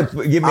y'all want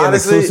to give me an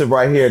exclusive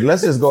right here,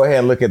 let's just go ahead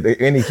and look at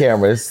any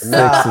cameras. 6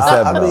 to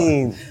 7. I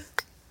mean,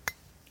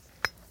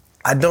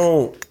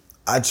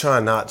 I try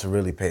not to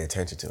really pay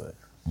attention to it.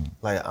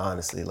 Like,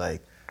 honestly,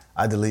 like,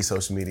 I delete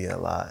social media a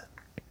lot.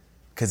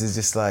 Because it's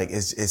just like,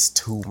 it's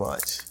too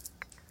much.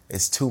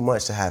 It's too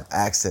much to have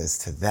access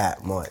to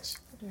that much.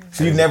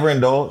 So you've never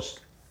indulged?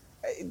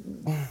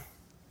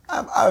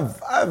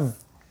 I've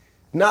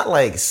not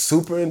like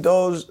super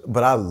indulged,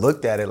 but I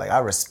looked at it, like I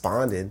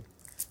responded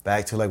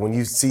back to like when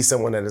you see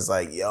someone that is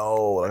like,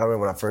 yo, like I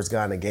remember when I first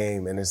got in the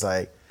game and it's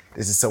like,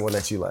 this is someone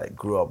that you like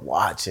grew up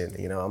watching,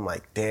 you know, I'm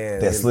like, damn.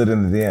 That slid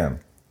in the DM.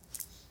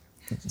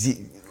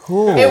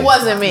 Who? It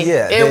wasn't me.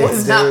 Yeah, it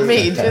was not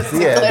me. Just to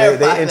clarify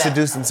they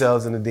introduced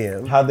themselves in the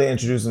DM. How'd they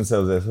introduce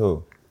themselves as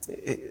who?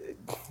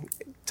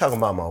 Talking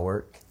about my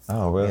work.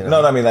 Oh, really? You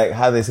know? No, I mean, like,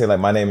 how they say, like,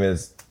 my name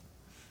is...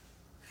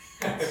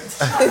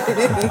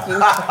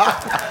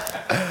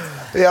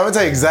 Yeah, I'm gonna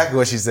tell you exactly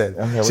what she said.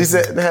 Okay, she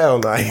said, hell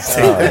no, I ain't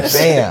saying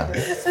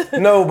that.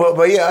 Damn. No,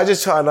 but yeah, I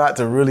just try not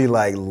to really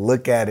like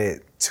look at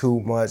it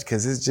too much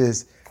because it's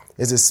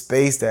a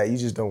space that you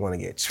just don't want to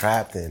get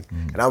trapped in.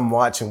 Mm-hmm. And I'm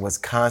watching what's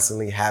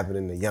constantly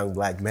happening to young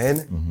black men.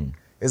 Mm-hmm.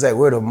 It's like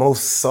we're the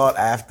most sought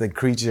after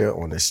creature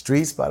on the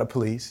streets by the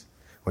police.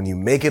 When you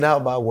make it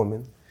out by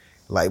women,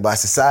 like by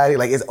society,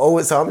 like it's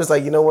always, so I'm just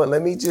like, you know what,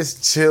 let me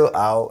just chill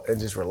out and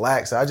just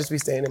relax. So I just be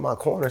staying in my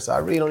corner, so I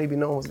really don't even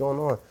know what's going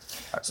on.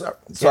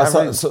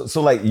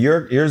 So like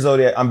your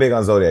zodiac, I'm big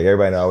on zodiac.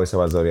 Everybody always talk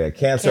about zodiac.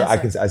 Cancer.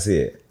 I see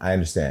it. I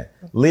understand.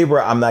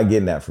 Libra, I'm not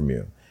getting that from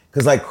you.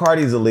 Cause like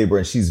Cardi's a Libra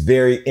and she's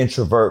very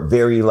introvert,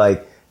 very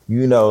like,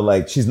 you know,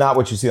 like she's not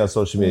what you see on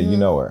social media. Mm-hmm. You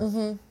know her.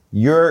 Mm-hmm.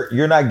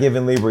 You're not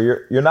giving Libra.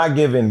 You're not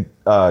giving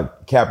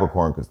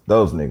Capricorn because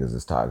those niggas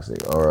is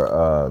toxic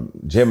or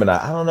Gemini.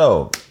 I don't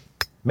know.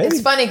 Maybe.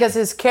 It's funny because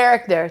his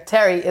character,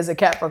 Terry, is a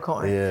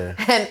Capricorn. Yeah.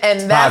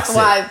 And that's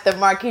why the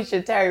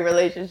Markeisha-Terry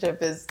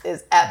relationship is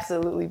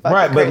absolutely fucking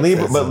right, crazy.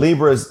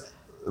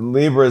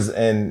 Libras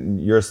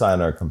and your sign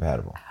are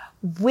compatible.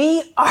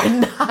 We are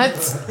not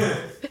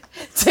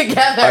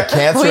together. A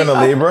Cancer and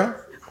a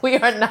Libra? We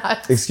are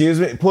not. Excuse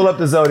me? Pull up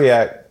the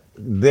zodiac.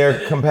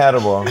 They're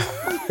compatible.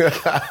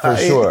 For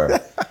sure.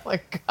 Oh my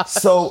God.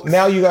 So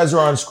now you guys are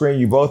on screen.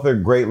 You both are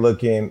great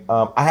looking.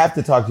 I have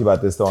to talk to you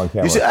about this though on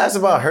camera. You should ask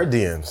about her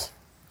DMs.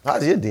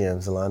 How's your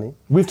DMs, Alani?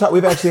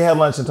 We've actually had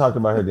lunch and talked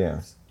about her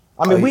DMs.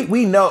 I mean,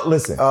 we know.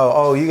 Listen.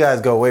 Oh, you guys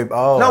go way.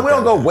 Oh, no, okay. we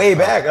don't go way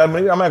back. I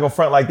mean, I'm not gonna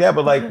front like that,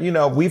 but like, you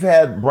know, we've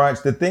had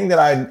brunch. The thing that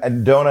I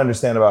don't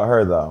understand about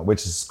her though,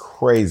 which is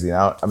crazy.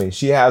 Now, I mean,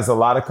 she has a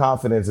lot of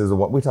confidence as a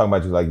woman. We talking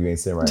about you like you ain't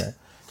sitting right here.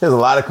 She has a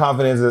lot of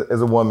confidence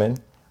as a woman.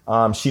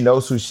 She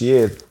knows who she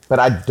is, but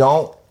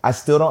I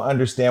still don't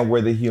understand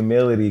where the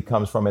humility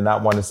comes from and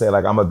not want to say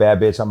like, I'm a bad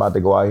bitch. I'm about to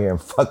go out here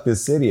and fuck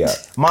this city up.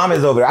 Mom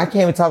is over there. I can't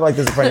even talk like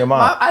this in front of your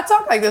mom. I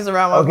talk like this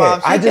around my Okay, mom.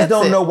 She I just gets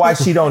don't it. know why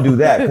she don't do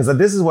that. Because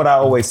this is what I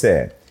always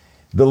said.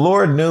 The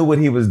Lord knew what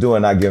he was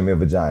doing, not giving me a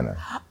vagina.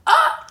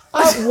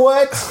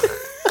 What?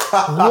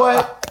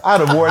 What?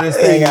 I'd have wore this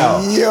thing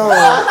out. Yo.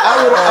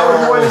 I would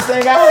have wore this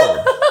thing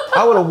out.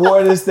 I would have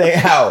wore this thing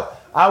out.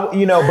 But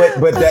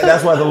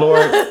that's why the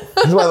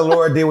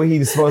Lord did what he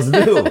was supposed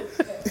to do.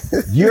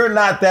 You're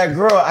not that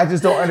girl. I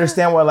just don't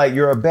understand why, like,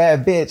 you're a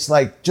bad bitch.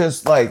 Like,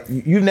 just like,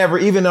 you never,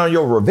 even on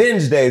your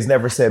revenge days,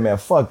 never said, man,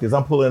 fuck this.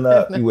 I'm pulling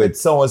up you with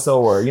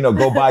so-and-so or,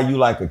 go buy you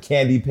like a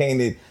candy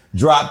painted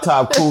drop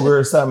top cougar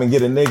or something and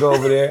get a nigga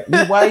over there.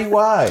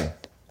 Why?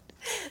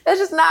 That's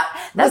just not.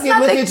 That's Look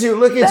at you.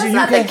 That's You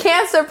not the can't-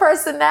 Cancer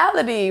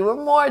personality. We're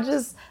more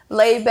just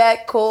laid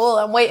back, cool.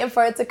 I'm waiting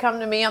for it to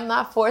come to me. I'm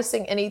not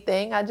forcing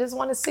anything. I just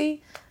want to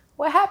see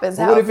what happens.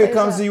 What if it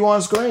comes to you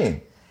on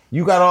screen?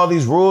 You got all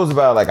these rules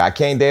about like I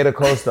can't date a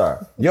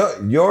co-star.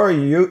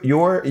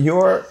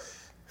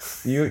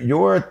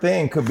 Your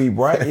thing could be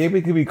bright.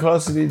 It could be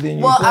closer than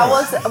you Well, think. I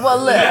was. Well,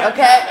 look,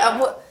 okay.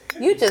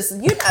 You're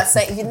not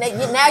saying.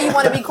 Now you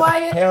want to be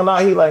quiet. Hell no,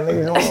 he like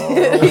niggas.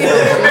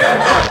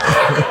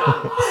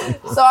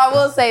 So I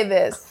will say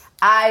this.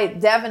 I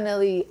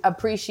definitely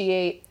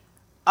appreciate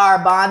our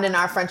bond and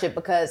our friendship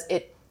because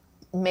it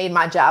made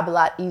my job a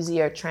lot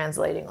easier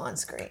translating on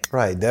screen.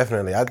 Right,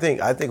 definitely. I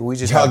think we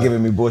just Y'all have-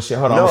 giving me bullshit.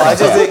 Hold on. No, I'm I just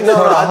sorry. think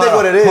I think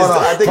what it is.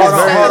 I think Hold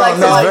it's on, very hold on, like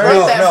somebody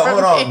broke that hold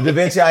from on. me. Da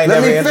Vinci, I ain't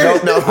Let me never,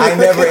 finish. No.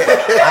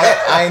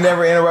 I ain't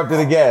never interrupted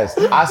a guest.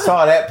 I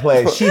saw that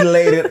play. She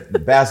laid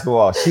it,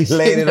 basketball. She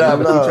laid it up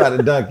and No. she tried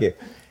to dunk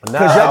it. Nah,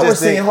 Because I y'all were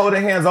just seeing think-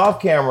 holding hands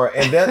off camera.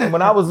 And then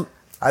when I was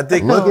I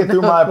think looking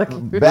through my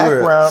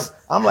background,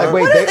 I'm like,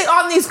 wait, What is it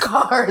on these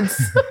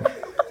cards?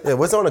 Yeah,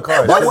 what's on the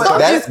card? that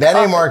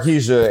ain't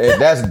Marquisha.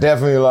 That's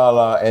definitely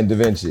Lala and Da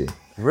Vinci.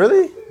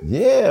 Really?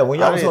 Yeah, when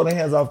y'all I was didn't- holding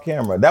hands off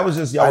camera. That was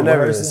just y'all I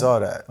never even rehearsing? saw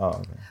that.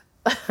 Oh,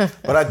 okay.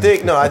 But I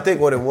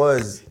think what it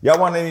was, Y'all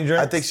want any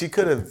drinks? I think she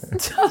could have.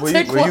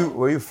 take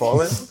Were you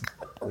falling?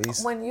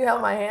 When you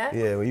held my hand?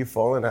 Yeah, were you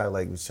falling? I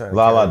like was trying to.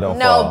 Lala carry- don't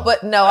No, fall.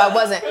 no, I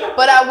wasn't.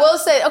 But I will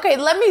say, okay,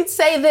 let me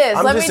say this.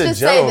 I'm let just me a just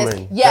say this.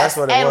 gentleman. Yes, That's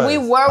what it and was. we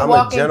were I'm a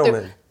walking through.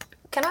 gentleman.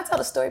 Can I tell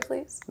the story,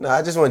 please? No,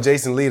 I just want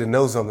Jason Lee to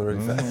know something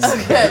really fast.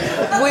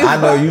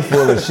 I know you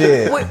full of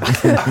shit. We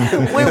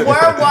were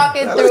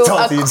walking Let me through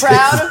talk to you, a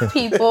crowd of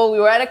people. We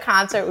were at a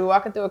concert. We were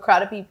walking through a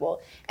crowd of people.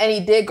 And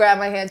he did grab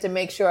my hand to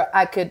make sure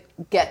I could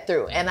get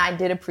through. And I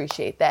did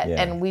appreciate that.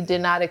 Yeah. And we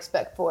did not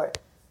expect for it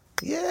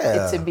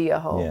Yeah. to be a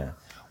whole. Yeah.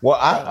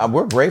 Well,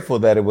 we're grateful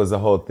that it was a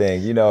whole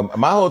thing.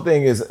 My whole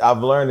thing is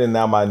I've learned in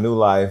now my new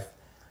life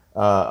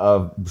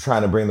of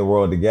trying to bring the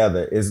world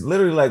together is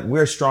literally like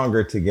we're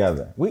stronger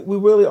together. We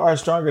really are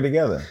stronger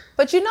together.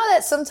 But you know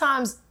that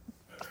sometimes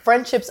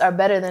friendships are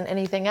better than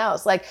anything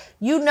else. Like,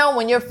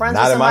 when you're friends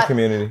Not with in my somebody.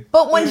 community.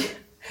 But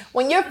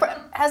when you're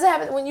has it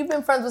happened when you've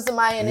been friends with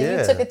somebody and then Yeah.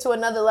 you took it to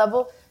another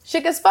level,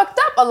 shit gets fucked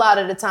up a lot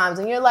of the times,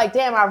 and you're like,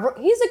 damn,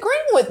 he's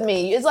agreeing with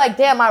me. It's like,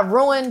 damn, I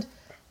ruined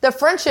the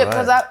friendship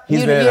because Right.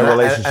 He's been in a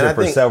relationship and I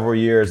for think- several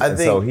years, I and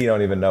so think- he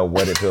don't even know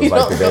what it feels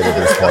like to date at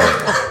this point.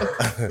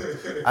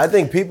 I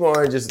think people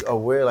aren't just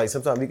aware. Like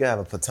sometimes you can have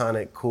a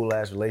platonic, cool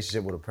ass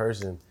relationship with a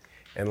person,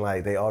 and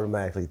like they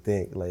automatically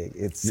think like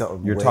it's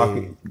something. You're way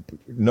talking.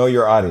 Know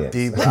your audience.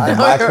 deeper.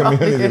 My your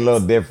community is a audience. little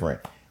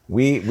different.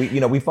 We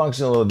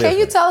function a little Can different.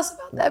 you tell us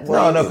about that, please?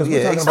 No, because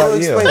we're talking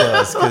about you. explain to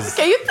us, 'cause-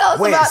 Can you tell us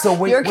Wait, about so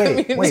wait, your wait,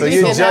 community wait. So and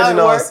you're how judging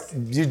it us.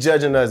 works? You're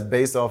judging us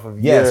based off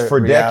of Yes, your for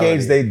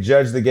decades reality. they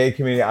judged the gay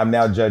community. I'm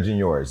now judging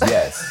yours.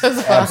 Yes,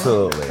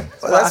 absolutely.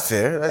 Well, that's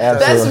fair.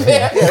 That's Absolutely.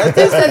 fair.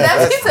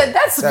 He said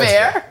that's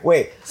fair.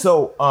 Wait,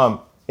 so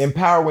in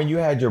Power, when you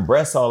had your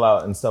breasts all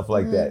out and stuff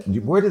like that,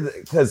 where did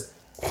because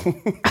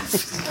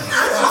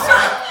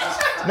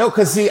no,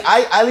 because see,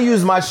 I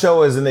use my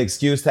show as an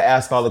excuse to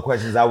ask all the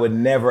questions I would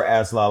never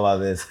ask Lala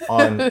this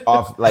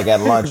off like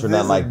at lunch or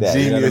nothing like that.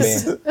 You know what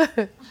I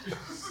mean?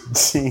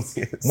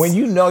 Genius. When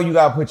you know you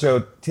gotta put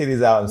your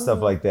titties out and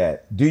stuff like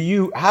that,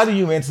 how do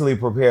you mentally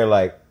prepare?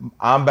 Like,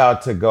 I'm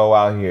about to go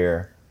out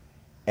here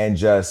and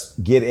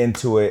just get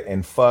into it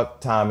and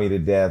fuck Tommy to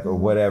death or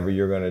whatever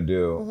you're gonna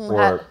do,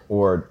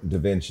 or Da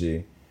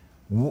Vinci.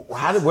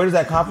 Where does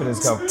that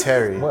confidence come from?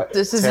 Terry. What?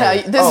 This is Terry. how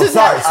you. This Oh, is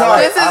sorry, how.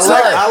 sorry. This is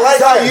I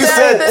like how you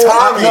said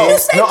Tommy. Did you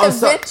say No, Da I'm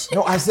sorry. Vinci?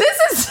 No, I said.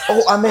 This is.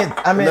 Oh, I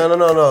meant.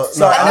 No.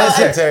 Sorry, I I meant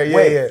said Terry. Yeah,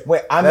 wait, yeah.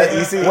 wait. I That- meant.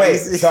 you see- wait. you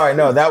see- Sorry,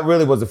 no. That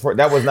really was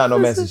that was not no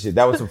message shit.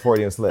 That was some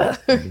Freudian slip.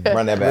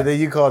 Run that But back. then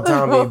you call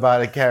Tommy by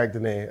the character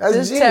name. That's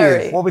This genius.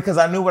 Terry. Well, because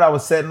I knew what I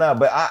was setting up,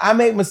 but I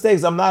make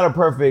mistakes. I'm not a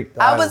perfect.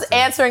 I was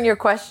answering your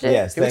question.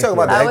 Yes. Can we thank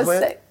talk about you. the I was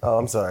eggplant? sick. Oh,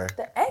 I'm sorry.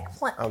 The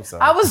eggplant. I'm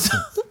sorry. I was.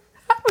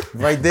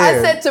 Right there.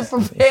 I said to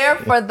prepare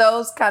for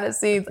those kind of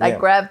scenes, I Yeah.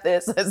 grabbed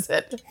this. I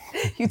said,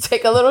 you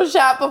take a little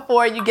shot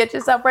before you get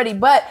yourself ready.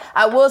 But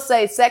I will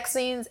say sex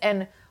scenes,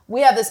 and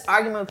we have this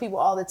argument with people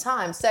all the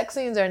time. Sex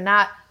scenes are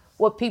not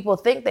what people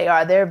think they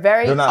are. They're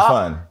They're not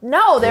fun.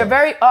 No, they're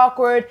very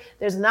awkward.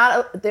 It's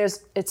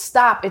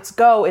stop, it's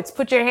go, it's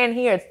put your hand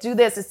here, it's do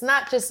this. It's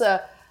not just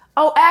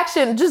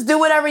action, just do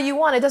whatever you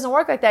want. It doesn't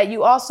work like that.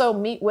 You also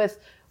meet with,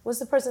 what's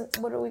the person,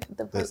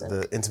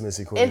 The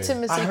intimacy coordinator.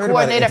 Intimacy I heard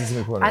about coordinator. an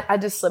intimacy coordinator. I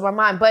just slipped my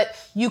mind. But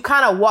you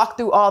kind of walk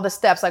through all the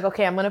steps. Like,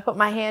 okay, I'm going to put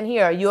my hand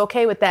here. Are you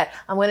okay with that?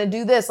 I'm going to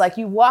do this. Like,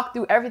 you walk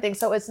through everything.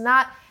 So it's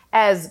not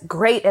as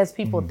great as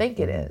people think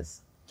it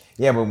is.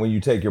 Yeah, but when you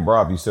take your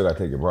bra off, you still got to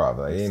take your bra off.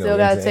 Like, Still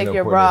got to take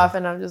your bra off.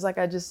 And I'm just like,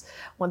 I just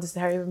want this to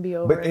hurry and be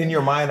over. But in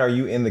your mind, are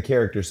you in the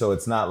character? So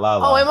it's not La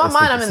La. Oh, in my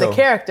mind, I'm in the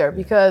character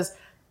because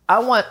I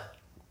want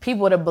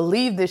people to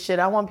believe this shit.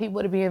 I want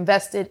people to be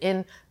invested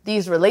in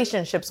these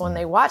relationships when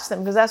they watch them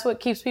because that's what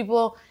keeps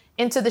people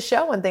into the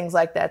show and things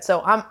like that.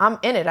 So I'm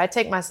in it. I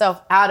take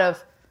myself out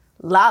of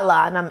La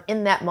La and I'm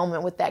in that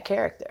moment with that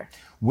character.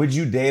 Would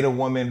you date a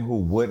woman who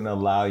wouldn't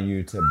allow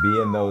you to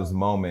be in those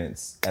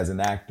moments as an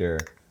actor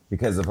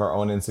because of her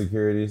own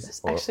insecurities?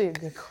 That's actually a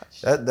good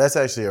question. That's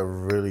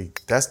actually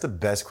that's the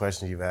best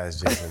question you've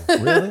asked,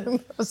 Jason. Really?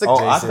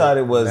 I thought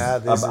it was.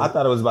 I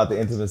thought it was about the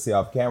intimacy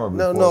off camera.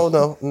 Before.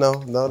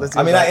 No.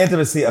 Not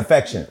intimacy,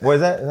 affection. What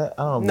is that?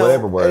 I don't know.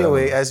 Whatever word.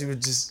 Anyway, as you were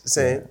just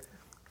saying,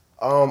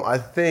 I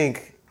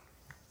think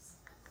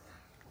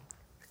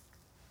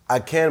I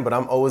can, but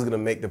I'm always gonna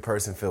make the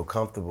person feel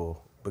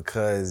comfortable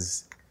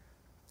because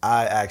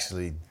I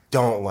actually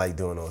don't like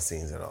doing those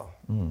scenes at all.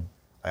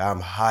 Like,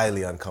 I'm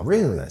highly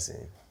uncomfortable with that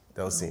scene.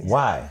 Those scenes.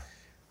 Why?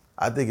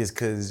 I think it's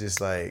because it's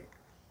just like,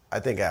 I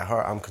think at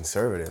heart I'm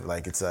conservative.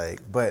 Like it's like,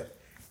 but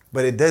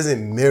it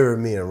doesn't mirror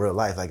me in real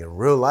life. Like in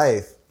real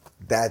life,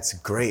 that's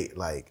great.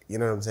 Like, you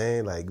know what I'm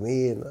saying? Like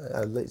me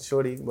and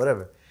Shorty,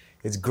 whatever.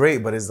 It's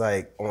great, but it's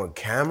like on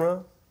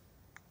camera,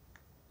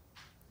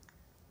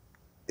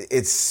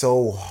 it's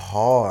so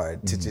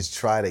hard to just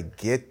try to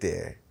get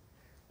there.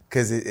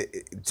 Cause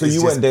so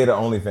you wouldn't date an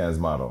OnlyFans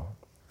model?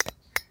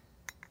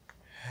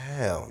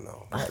 Hell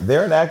no.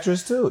 They're an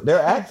actress too. They're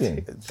acting.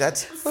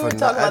 We were talking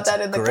about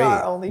that in the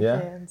car, OnlyFans.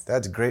 Yeah.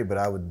 That's great, but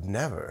I would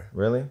never.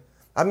 Really?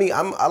 I mean,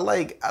 I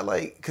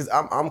like, cause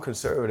I'm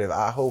conservative.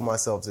 I hold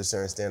myself to a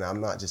certain standard. I'm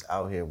not just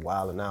out here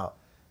wilding out.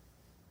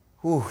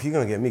 Whew, you're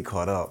gonna get me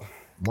caught up.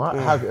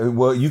 Why?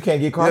 Well, you can't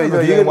get caught up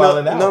if you're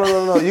wilding out.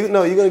 No. You're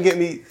gonna get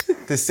me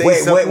to say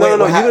something. You're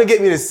gonna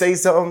get me to say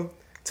something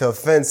to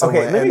offend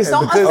someone.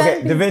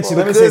 Okay, Da Vinci,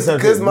 let me say something.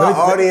 Because my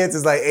audience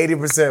is like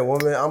 80%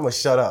 women, I'm gonna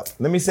shut up.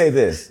 Let me say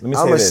this. I'm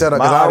gonna shut up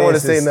because I don't want to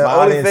say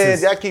nothing.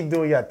 OnlyFans, y'all keep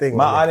doing your thing.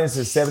 My audience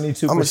is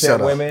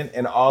 72% women,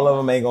 and all of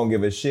them ain't gonna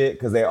give a shit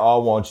because they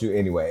all want you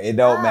anyway. It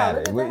don't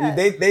matter.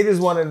 They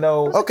just want to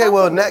know. Okay,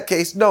 well in that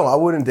case, no, I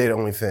wouldn't date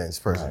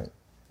OnlyFans personally. Right.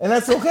 And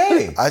that's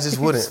okay. I just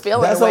wouldn't.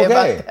 That's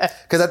okay.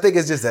 Because I think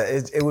it's just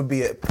that it would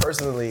be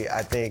personally.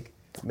 I think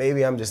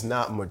maybe I'm just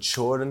not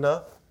matured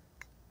enough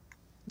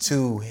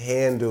to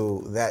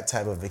handle that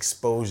type of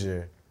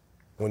exposure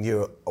when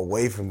you're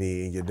away from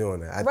me and you're doing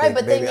that.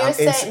 But then you're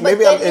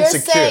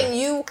saying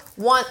you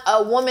want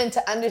a woman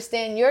to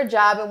understand your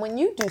job and when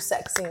you do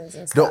sex scenes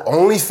and stuff. The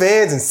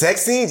OnlyFans and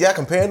sex scenes, y'all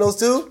comparing those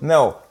two?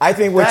 No, I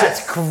think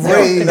that's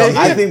crazy. No,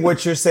 I think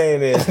what you're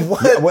saying is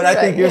what I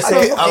think you're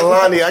saying.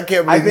 Alani, I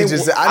can't believe you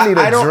just said I need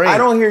a drink. I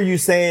don't hear you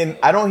saying.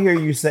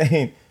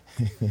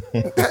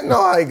 No,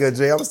 I ain't good,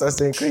 Jay. I'm gonna start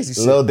saying crazy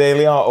shit. Lil De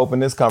Leon, open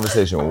this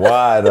conversation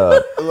wide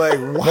up. Like,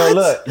 what? No,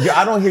 look,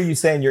 I don't hear you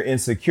saying you're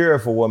insecure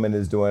if a woman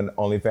is doing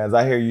OnlyFans.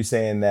 I hear you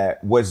saying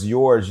that what's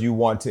yours you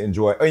want to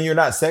enjoy. And you're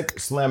not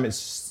slamming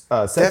sex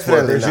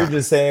workers. You're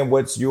just saying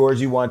what's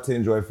yours you want to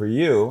enjoy for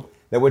you.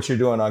 That what you're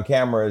doing on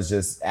camera is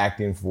just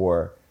acting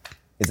for.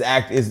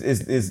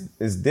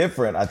 Is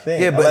different, I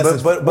think. Yeah, but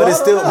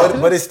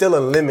it's still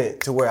a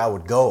limit to where I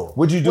would go.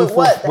 Would you do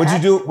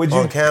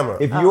on camera?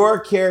 If your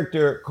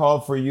character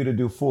called for you to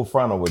do full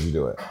frontal, would you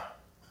do it?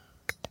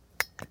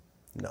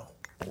 No.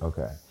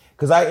 Okay.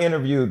 Because I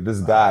interviewed this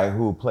guy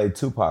who played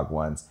Tupac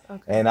once,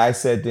 and I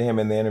said to him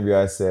in the interview,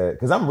 I said,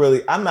 because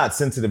I'm not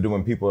sensitive to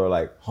when people are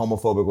like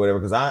homophobic or whatever,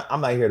 because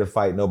I'm not here to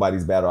fight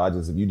nobody's battle.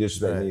 If you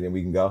disrespect me, then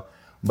we can go.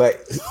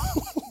 But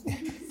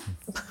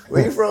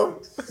where you from?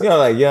 You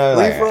know,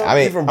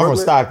 I'm from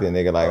Stockton,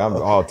 nigga. Like, I'm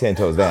all 10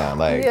 toes down.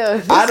 Like,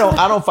 I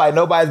don't fight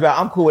nobody's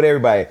battle. I'm cool with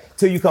everybody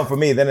till you come for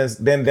me. Then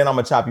I'm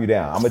gonna chop you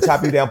down. I'm gonna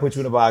chop you down, put you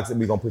in a box, and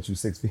we gonna put you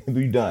 6 feet.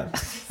 You done.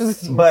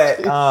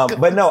 But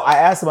no, I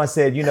asked him. I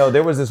said,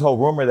 there was this whole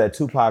rumor that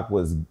Tupac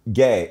was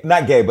gay,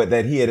 not gay, but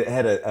that he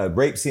had a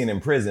rape scene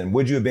in prison.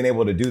 Would you have been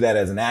able to do that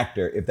as an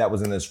actor if that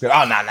was in the script?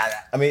 Oh, no.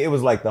 I mean, it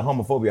was like the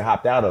homophobia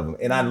hopped out of him,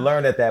 and I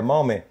learned at that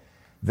moment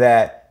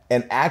that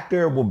an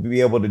actor will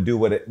be able to do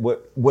what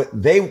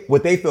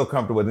they feel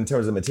comfortable with in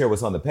terms of material,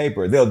 what's on the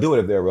paper. They'll do it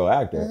if they're a real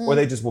actor, or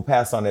they just will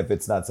pass on if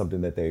it's not something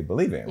that they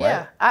believe in.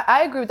 Yeah, right?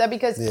 I agree with that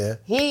because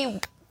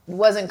he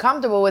wasn't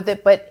comfortable with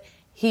it, but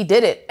he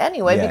did it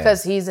anyway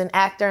because he's an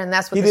actor, and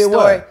that's what the story.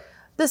 What?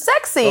 The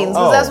sex scenes,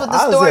 because that's what the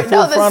story.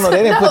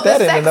 They didn't put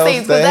that in the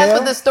scenes, because that's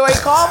what the story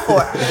called for.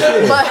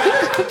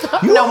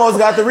 But you almost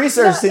got the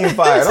research team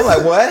fired. I'm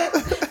like, what?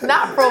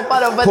 not pro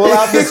photo, but Pull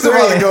out the He's about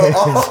to screen. go,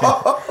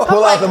 oh.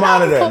 Pull out the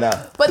monitor. No.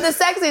 But the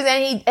sex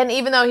scenes, and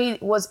even though he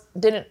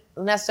didn't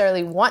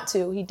necessarily want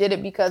to, he did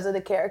it because of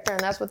the character,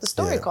 and that's what the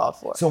story called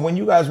for. So when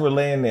you guys were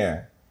laying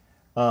there,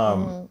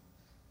 I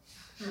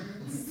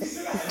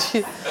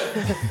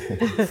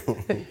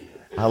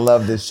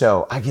love this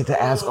show. I get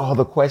to ask all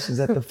the questions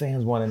that the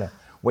fans want to know.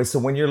 Wait, so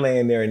when you're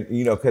laying there and,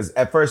 because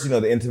at first,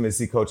 the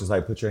intimacy coach is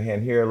like, put your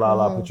hand here,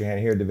 Lala, put your hand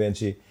here, Da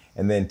Vinci.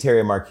 And then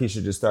Terry and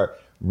Markeisha just start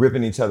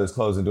ripping each other's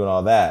clothes and doing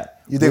all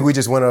that. You think we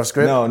just went off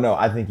script? No,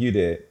 I think you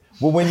did.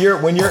 Well, when you're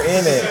in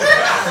it,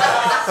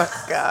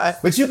 Oh, God.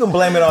 but you can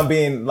blame it on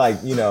being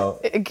like,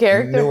 A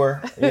character?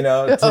 newer,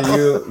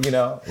 to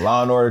you,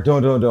 Law and Order,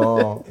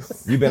 dun.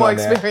 You've been More on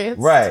there. experience.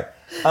 Right.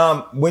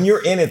 When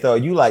you're in it though,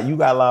 you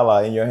got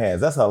Lala in your hands.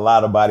 That's a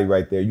lot of body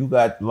right there. You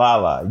got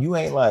Lala. You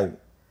ain't like,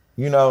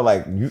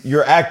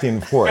 you're acting,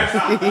 of course.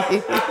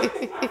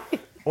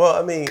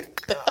 Well, I mean,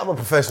 I'm a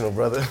professional,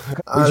 brother.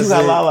 But you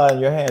got Lala in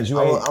your hands. You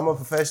ain't. I'm a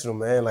professional,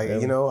 man. Like, I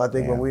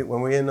think when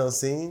we're in those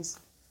scenes,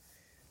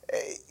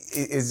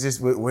 it's just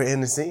we're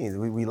in the scenes.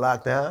 We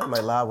lock down. I'm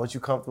like, La, what you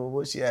comfortable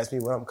with? She asked me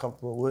what I'm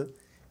comfortable with,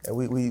 and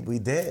we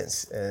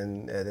dance,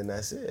 and then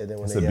that's it. And then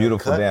when It's a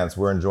beautiful dance.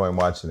 We're enjoying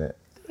watching it.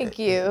 Thank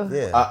you.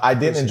 Yeah, I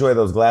didn't enjoy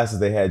those glasses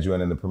they had you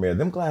in the premiere.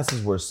 Them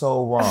glasses were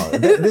so wrong.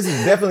 This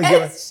is definitely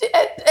giving.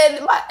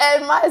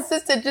 And my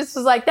assistant just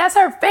was like, that's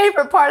her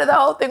favorite part of the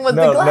whole thing was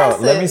the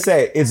glasses. No, let me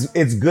say,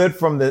 it's good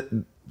from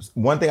the,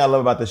 one thing I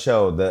love about the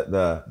show,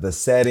 the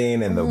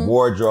setting and the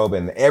wardrobe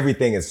and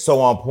everything is so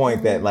on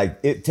point that like,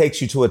 it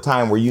takes you to a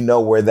time where you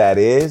know where that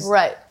is.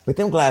 Right. But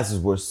them glasses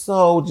were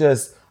so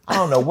just, I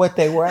don't know what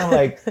they were. I'm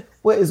like,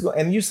 what is going,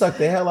 and you sucked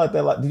the hell out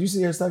that, did you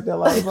see her suck that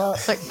lollipop?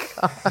 Oh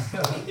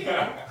my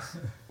God.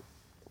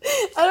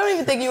 I don't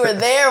even think you were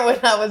there when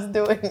I was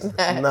doing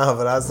that. No,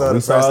 but I saw the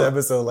first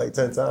episode like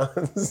 10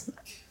 times.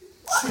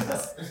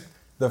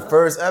 The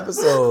first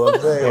episode,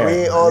 I'm saying, we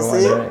ain't all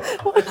seen it.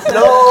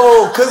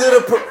 No, because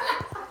of the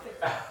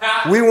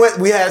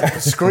we had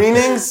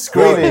screenings.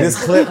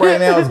 This clip right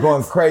now is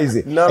going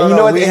crazy. No, and you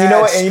know what? we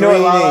And you know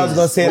what Lala was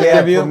gonna say in the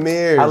interview?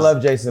 Premieres. I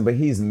love Jason, but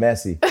he's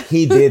messy.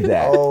 He did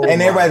that, Oh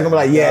and everybody's gonna be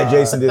like, "Yeah, God.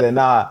 Jason did that."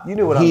 Nah, You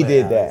knew what I he meant,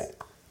 did Alex. that.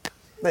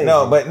 Thank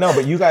No, you.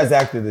 but you guys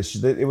acted this.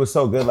 It was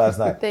so good last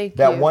night. Thank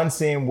that you. one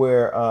scene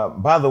where,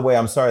 by the way,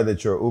 I'm sorry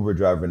that you're an Uber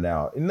driver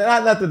now.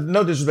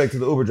 No disrespect to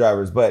the Uber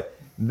drivers, but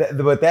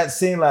that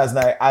scene last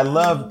night, I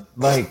loved.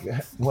 Like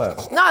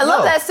what? No, I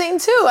love that scene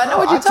too. I know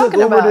what you're I took talking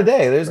Uber about.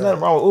 today. There's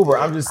nothing wrong with Uber.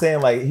 I'm just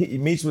saying, like,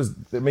 Meech was.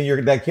 I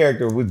mean, that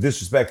character was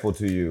disrespectful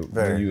to you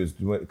when you was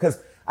doing. Because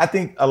I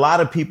think a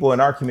lot of people in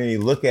our community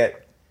look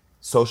at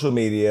social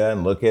media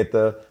and look at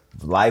the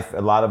life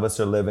a lot of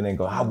us are living and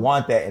go, I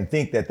want that, and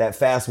think that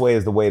fast way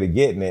is the way to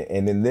getting it.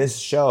 And in this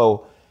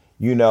show,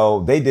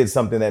 they did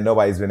something that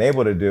nobody's been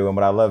able to do. And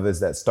what I love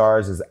is that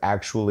Stars is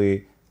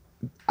actually.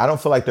 I don't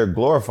feel like they're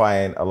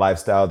glorifying a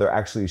lifestyle. They're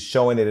actually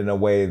showing it in a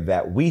way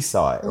that we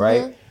saw it,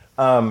 right?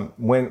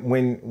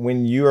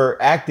 When you're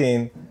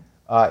acting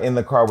in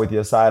the car with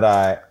your side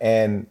eye,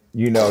 and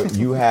you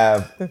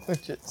have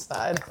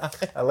Side eye.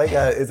 I like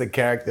how it's a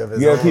character of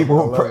his you have own. people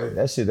I who love it.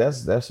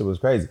 that shit was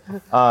crazy.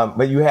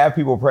 But you have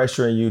people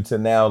pressuring you to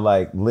now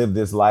like live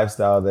this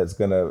lifestyle that's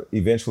gonna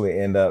eventually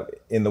end up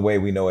in the way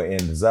we know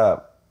it ends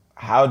up.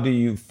 How do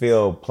you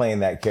feel playing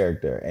that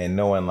character and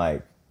knowing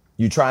like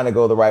you trying to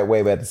go the right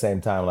way, but at the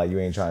same time, like you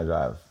ain't trying to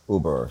drive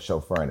Uber or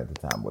chauffeuring at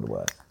the time, what it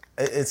was?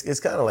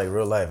 It's kind of like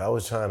real life. I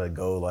was trying to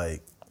go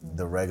like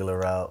the regular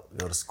route,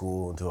 go to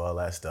school and do all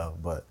that stuff,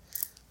 but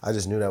I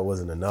just knew that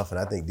wasn't enough. And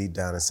I think deep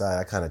down inside,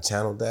 I kind of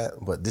channeled that,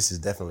 but this is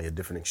definitely a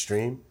different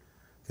extreme.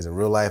 Because in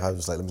real life, I was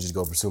just like, let me just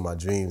go pursue my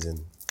dreams.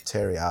 And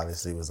Terry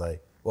obviously was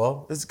like,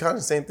 well, it's kind of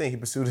the same thing. He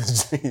pursued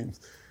his dreams.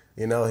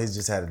 He's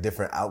just had a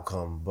different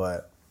outcome.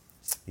 But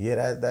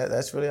yeah,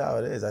 that's really how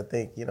it is. I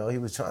think, he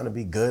was trying to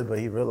be good, but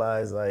he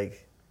realized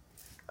like,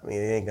 it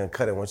ain't gonna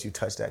cut it once you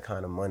touch that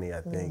kind of money.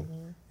 I think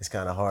it's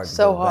kind of hard to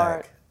So go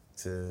hard. back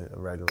to a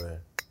regular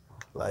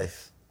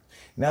life.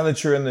 Now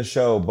that you're in the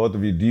show, both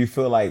of you, do you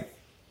feel like,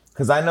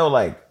 because I know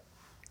like,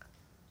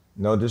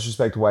 no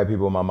disrespect to white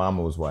people, my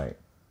mama was white.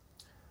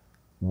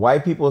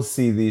 White people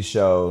see these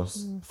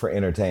shows for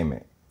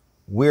entertainment.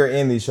 We're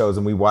in these shows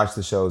and we watch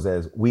the shows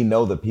as we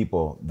know the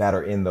people that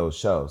are in those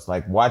shows.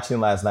 Like watching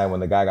last night when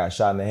the guy got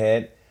shot in the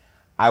head,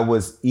 I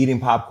was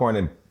eating popcorn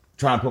and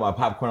trying to put my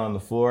popcorn on the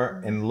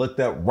floor and looked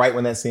up right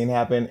when that scene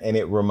happened, and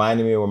it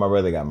reminded me of when my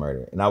brother got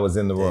murdered and I was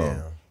in the room.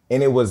 Damn.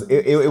 And it was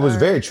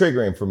very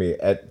triggering for me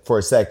for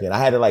a second. I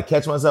had to like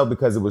catch myself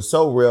because it was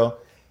so real,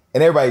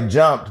 and everybody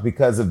jumped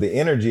because of the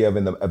energy of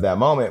that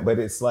moment. But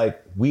it's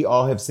like we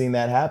all have seen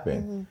that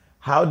happen.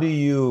 How do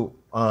you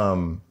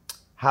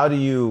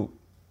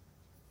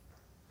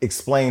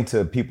explain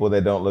to people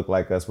that don't look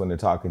like us when they're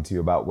talking to you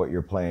about what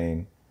you're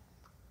playing,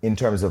 in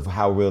terms of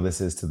how real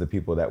this is to the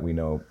people that we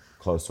know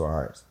close to our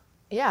hearts?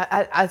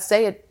 Yeah, I'd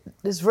say it.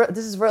 This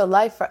is real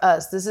life for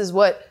us. This is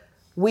what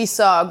we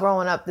saw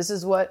growing up. This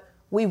is what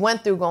we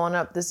went through growing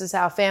up. This is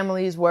how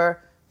families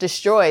were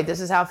destroyed. This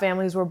is how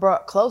families were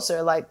brought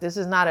closer. Like, this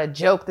is not a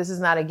joke. This is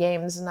not a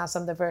game. This is not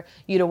something for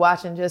you to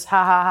watch and just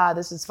ha ha ha.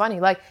 This is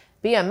funny. Like,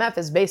 BMF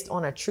is based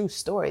on a true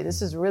story.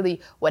 This is really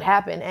what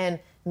happened. And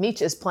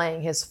Meech is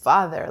playing his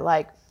father.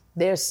 Like,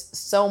 there's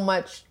so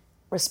much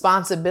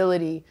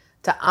responsibility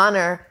to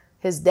honor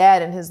his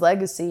dad and his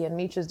legacy, and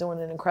Meech is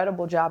doing an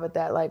incredible job at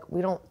that. Like,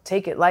 we don't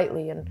take it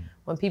lightly, and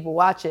when people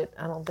watch it,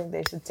 I don't think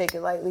they should take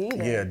it lightly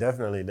either. Yeah,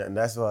 definitely. And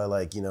that's why,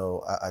 like, you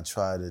know, I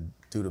try to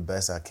do the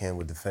best I can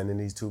with defending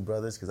these two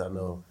brothers, because I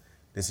know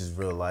this is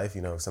real life.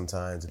 You know,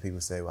 sometimes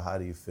people say, well, how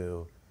do you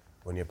feel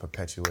when you're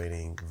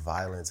perpetuating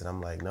violence? And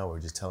I'm like, no, we're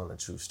just telling a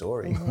true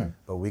story.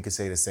 But we could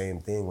say the same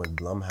thing with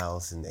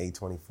Blumhouse and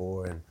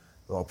A24 and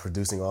all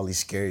producing all these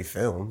scary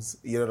films.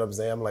 You know what I'm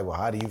saying? I'm like, well,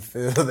 how do you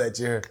feel that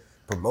you're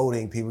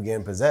promoting people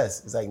getting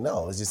possessed? It's like,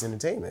 no, it's just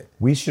entertainment.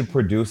 We should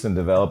produce and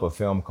develop a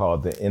film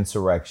called The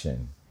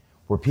Insurrection,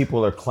 where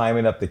people are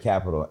climbing up the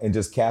Capitol, and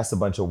just cast a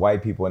bunch of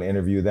white people and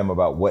interview them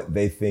about what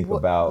they think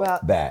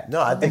about that. No,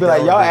 I and think be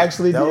like, that y'all would be-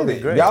 actually that would did be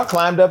it. great. Y'all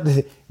climbed up,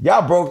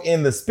 y'all broke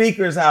in the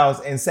speaker's house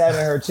and sat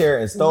in her chair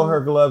and stole her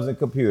gloves and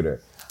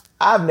computer.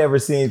 I've never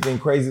seen anything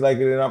crazy like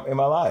it in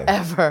my life.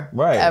 Ever.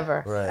 Right.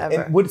 Ever. Right.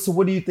 Ever. And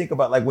what do you think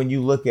about, like, when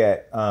you look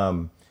at,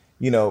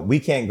 you know,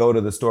 we can't go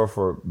to the store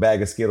for a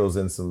bag of Skittles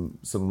and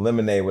some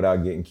lemonade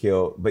without getting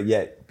killed, but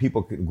yet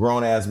people,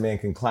 grown ass men,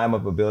 can climb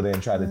up a building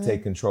and try to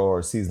take control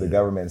or seize the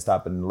government and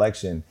stop an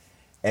election,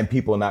 and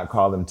people not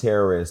call them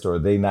terrorists, or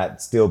they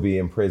not still be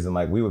in prison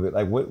like we would be.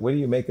 Like, what do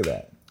you make of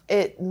that?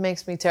 It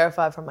makes me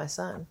terrified for my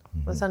son.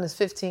 My son is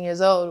 15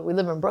 years old. We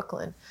live in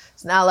Brooklyn.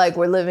 It's not like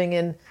we're living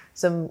in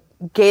some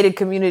gated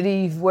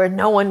community where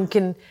no one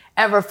can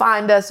ever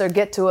find us or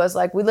get to us.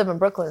 Like, we live in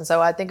Brooklyn.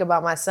 So I think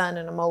about my son,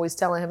 and I'm always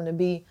telling him to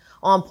be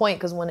on point,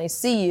 because when they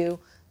see you,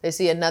 they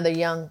see another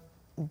young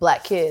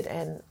black kid,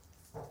 and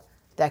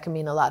that can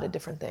mean a lot of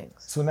different things.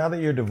 So now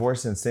that you're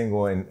divorced and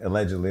single and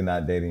allegedly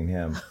not dating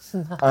him,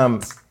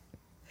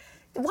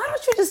 Why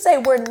don't you just say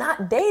we're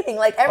not dating?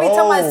 Like, every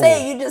time I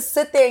say it, you just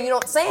sit there and you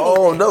don't say anything.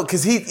 Oh no,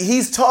 because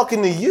he's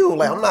talking to you.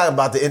 Like, I'm not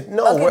about to.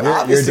 No, Okay. we're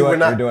not.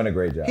 you're doing a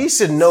great job. He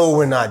should know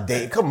we're not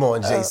dating. Come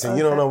on, Jason.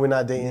 You don't know we're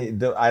not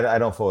dating. I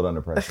don't fold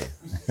under pressure.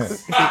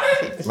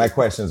 My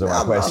questions are my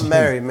I'm questions.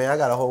 married, man. I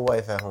got a whole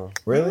wife at home.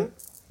 Really?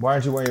 Why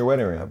aren't you wearing your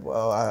wedding ring?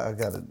 Well, I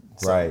got it.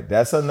 Right.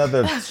 That's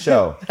another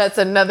show. That's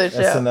another show.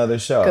 That's another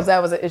show. 'Cause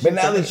that was an issue But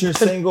now for me. that you're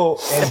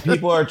single and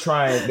people are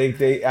trying,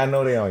 they I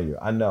know they own you.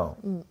 I know.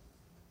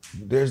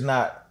 There's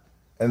not,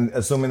 and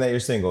assuming that you're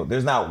single,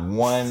 there's not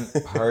one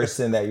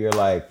person that you're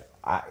like,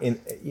 I'm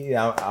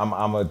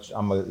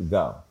a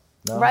go.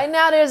 No? Right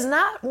now, there's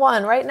not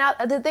one. Right now,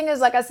 the thing is,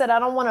 like I said, I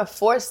don't want to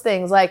force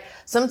things. Like,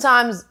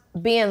 sometimes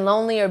being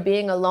lonely or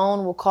being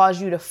alone will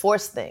cause you to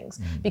force things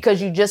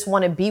because you just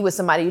want to be with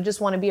somebody. You just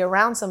want to be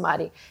around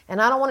somebody.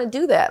 And I don't want to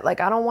do that.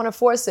 Like, I don't want to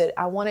force it.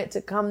 I want it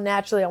to come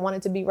naturally. I want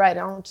it to be right. I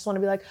don't just want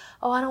to be like,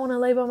 oh, I don't want to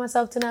lay by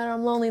myself tonight, or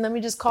I'm lonely. Let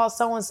me just call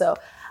so-and-so.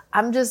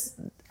 I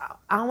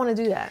don't want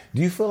to do that.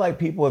 Do you feel like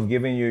people have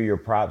given you your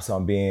props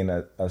on being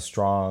a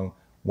strong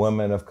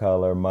woman of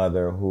color,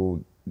 mother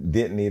who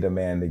didn't need a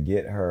man to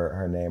get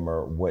her name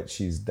or what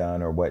she's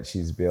done or what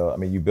she's built? I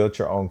mean, you built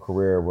your own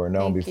career, were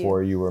known Thank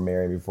before you were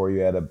married, before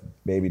you had a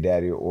baby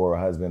daddy or a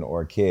husband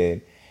or a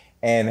kid,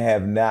 and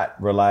have not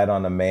relied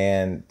on a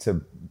man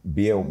to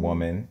be a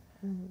woman.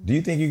 Do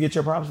you think you get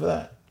your props for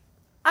that?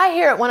 I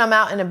hear it when I'm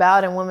out and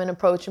about and women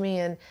approach me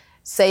and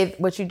say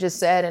what you just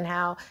said, and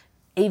how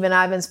even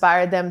I've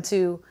inspired them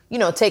to,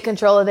 take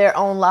control of their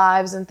own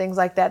lives and things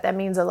like that. That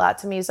means a lot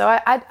to me. So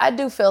I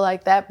do feel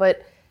like that,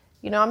 but,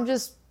 I'm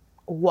just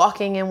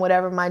walking in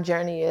whatever my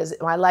journey is.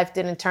 My life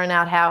didn't turn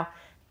out how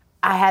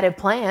I had it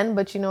planned,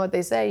 but you know what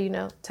they say,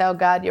 tell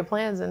God your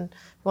plans, and if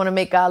you want to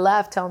make God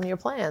laugh, tell him your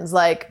plans.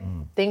 Like,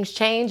 things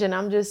change, and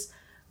I'm just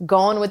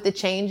going with the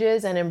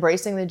changes and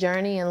embracing the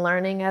journey and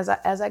learning as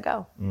I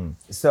go.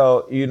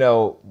 So,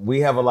 we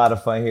have a lot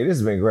of fun here. This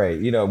has been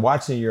great.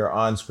 Watching your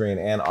on-screen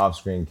and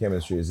off-screen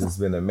chemistry has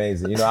been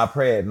amazing. I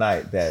pray at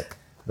night that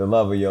the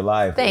love of your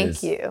life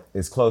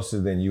is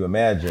closer than you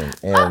imagine.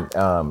 And,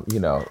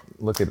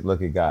 look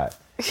at God.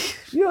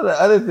 The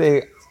other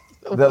thing,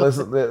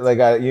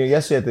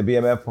 yesterday at the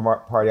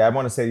BMF party, I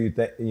want to say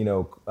to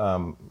you,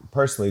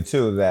 personally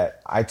too,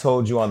 that I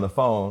told you on the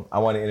phone I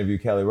want to interview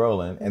Kelly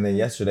Rowland, and then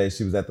yesterday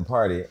she was at the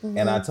party,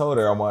 and I told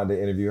her I wanted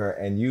to interview her,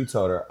 and you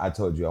told her I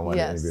told you I wanted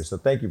to interview her. So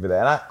thank you for that.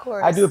 And Of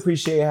course. I do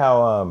appreciate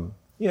how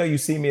you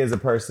see me as a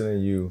person,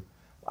 and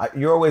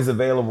you're always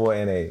available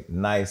in a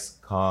nice,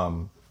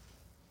 calm,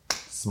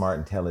 smart,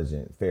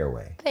 intelligent, fair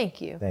way.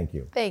 Thank you. Thank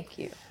you. Thank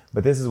you.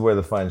 But this is where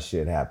the fun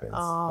shit happens.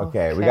 Oh,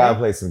 okay, we okay. gotta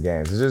play some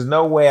games. There's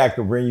no way I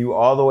could bring you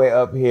all the way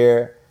up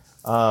here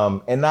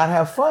and not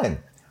have fun.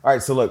 All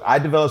right, so look, I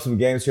developed some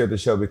games here at the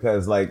show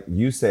because, like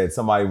you said,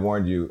 somebody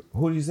warned you.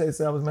 Who did you say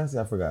said I was messy?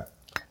 I forgot.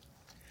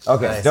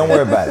 Okay, Nice. Don't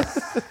worry about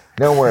it.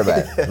 Don't worry about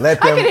it.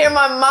 Let them. I can hear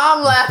my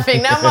mom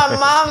laughing. Now my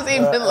mom's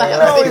even No,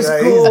 laughing. it's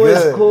He's cool. good.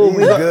 It's cool.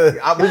 He's good.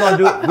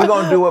 We're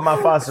gonna do what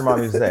my foster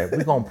mom used to say.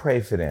 We're gonna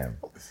pray for them.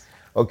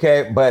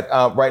 Okay, but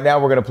right now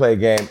we're gonna play a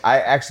game. I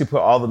actually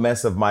put all the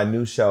mess of my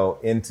new show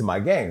into my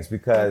games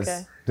because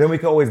then we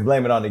can always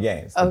blame it on the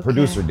games. The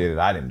producer did it,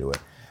 I didn't do it.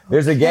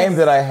 There's a game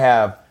that I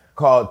have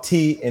called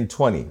T in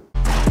 20.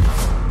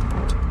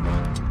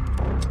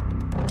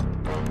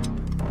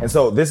 And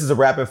so this is a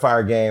rapid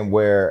fire game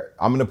where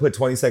I'm gonna put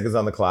 20 seconds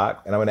on the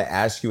clock and I'm gonna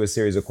ask you a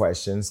series of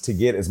questions to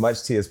get as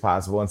much tea as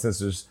possible. And since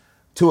there's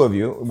two of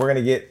you, we're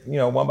gonna get,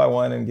 one by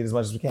one and get as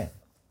much as we can.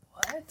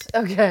 What?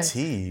 Okay.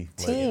 Tea.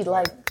 Tea,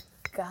 like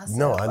gossip.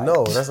 No, I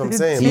know. That's what I'm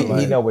saying.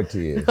 He know what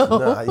tea is.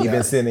 He's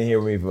been sitting here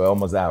with me for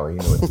almost an hour. He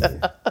know what tea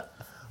is.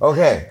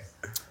 Okay.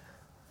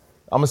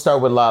 I'm gonna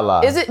start with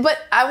Lala. Is it? But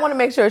I want to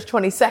make sure it's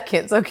 20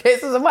 seconds. Okay,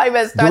 so somebody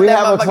better start Do we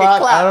that have a motherfucking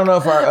clock? I don't know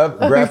if our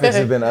graphics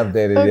have been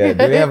updated yet.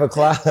 Do we have a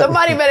clock?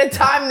 Somebody better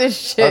time this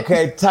shit.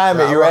 Okay, time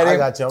it. You ready? I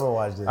got you. I'm gonna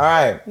watch this. All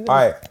right.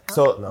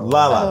 So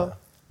Lala,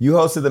 you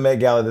hosted the Met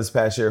Gala this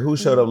past year. Who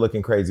showed up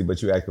looking crazy,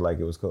 but you acted like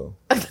it was cool?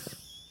 Let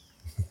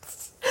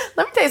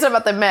me tell you something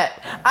about the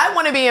Met. I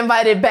want to be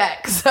invited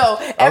back. So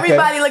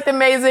everybody looked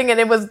amazing and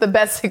it was the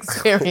best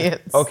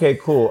experience. Okay,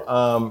 cool.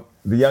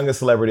 The youngest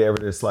celebrity ever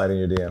to slide in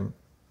your DM.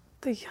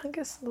 The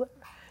youngest celebrity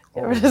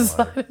ever to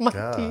slide in my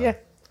DM.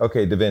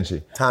 Okay, Da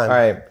Vinci. Time. All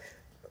right.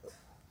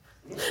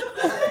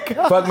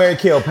 Fuck, marry,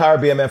 kill. Power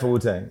BMF or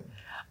Wu-Tang.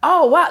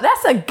 Oh, wow.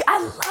 I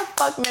love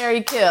fuck,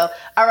 marry, kill.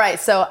 All right,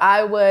 so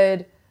I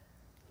would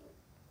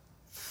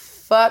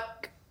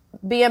fuck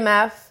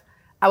BMF.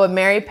 I would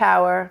marry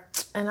Power.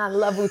 And I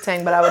love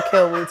Wu-Tang, but I would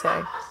kill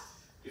Wu-Tang.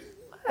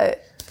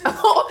 What?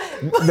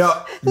 No,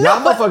 y'all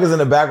motherfuckers in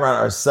the background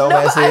are so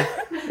messy.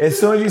 As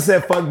soon as you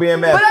said fuck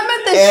BMF, But I'm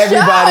at the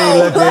everybody show.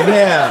 looked at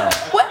him.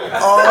 What?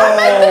 I'm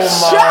at the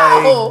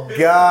show. My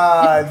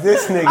God,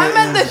 this nigga I'm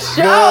at the is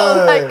show,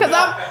 good. like, cause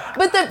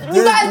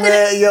you guys man,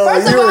 didn't. yo,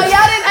 First of you're- all,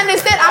 y'all didn't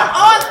understand. I'm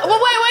on. Well,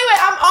 wait.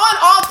 I'm on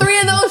all three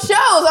of those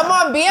shows. I'm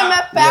on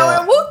BMF, Power,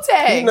 and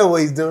Wu-Tang. You know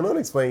what he's doing. Don't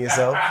explain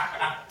yourself.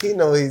 He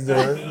know what he's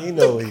doing. You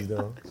know what he's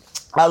doing.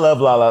 I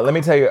love Lala. Let me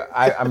tell you,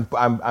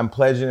 I'm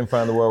pledging in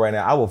front of the world right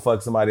now. I will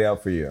fuck somebody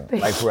up for you.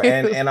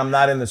 And I'm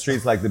not in the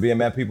streets like the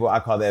BMF people. I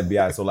call the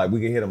FBI. So like we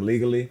can hit them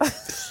legally,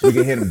 we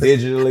can hit them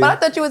digitally. But I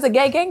thought you was a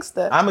gay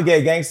gangster. I'm a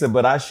gay gangster,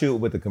 but I shoot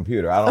with the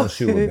computer. I don't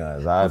shoot with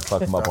guns. I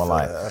fuck them up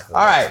online.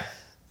 All right.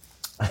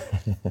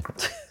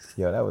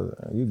 Yo, that was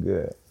you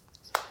good.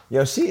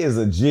 Yo, she is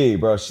a G,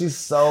 bro. She's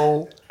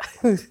so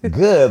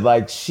good.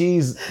 Like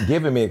she's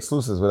giving me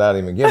exclusives without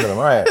even giving them.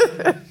 All right.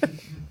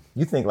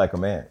 You think like a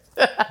man.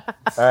 All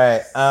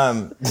right.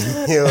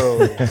 Yo,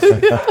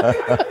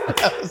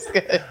 That was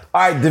good.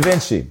 All right, Da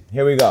Vinci.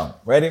 Here we go.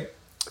 Ready?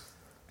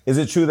 Is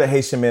it true that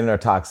Haitian men are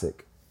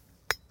toxic?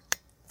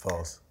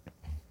 false.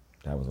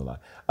 That was a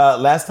lot.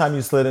 Last time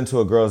you slid into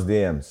a girl's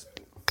DMs?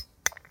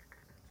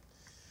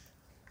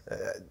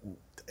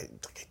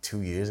 Like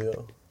 2 years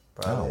ago.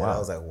 Oh, wow. That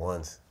was like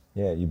once.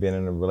 Yeah, you've been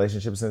in a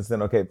relationship since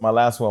then? Okay, my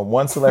last one.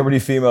 One celebrity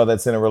female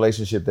that's in a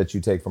relationship that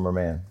you take from her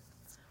man.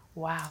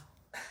 Wow.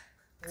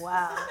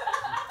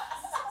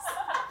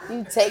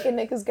 You taking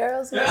niggas'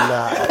 girls? Man?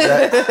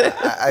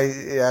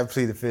 I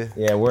plead the fifth.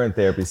 Yeah, we're in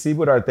therapy. See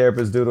what our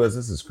therapists do to us?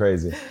 This is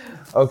crazy.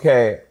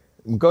 Okay,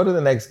 go to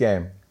the next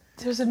game.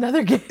 There's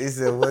another game. He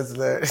said, what's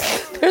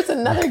that? There's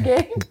another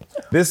game.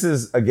 This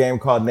is a game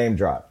called Name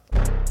Drop.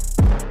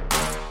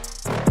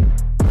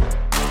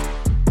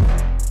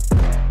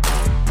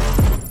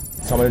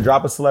 So I'm gonna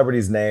drop a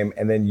celebrity's name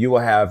and then you will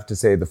have to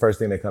say the first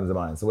thing that comes to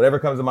mind. So whatever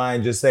comes to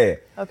mind, just say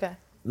it. Okay.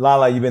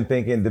 Lala, you've been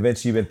thinking. Da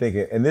Vinci, you've been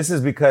thinking. And this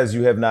is because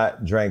you have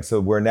not drank. So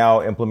we're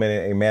now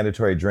implementing a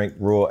mandatory drink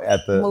rule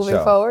at the Moving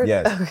show. forward?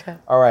 Yes. Okay.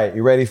 All right,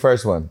 you ready?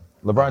 First one.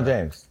 LeBron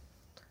James.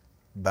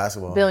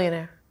 Basketball.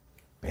 Billionaire.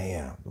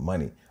 Bam, the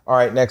money. All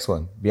right, next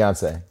one.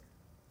 Beyonce.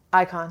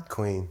 Icon.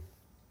 Queen.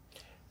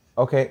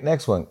 Okay,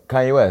 next one.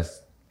 Kanye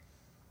West.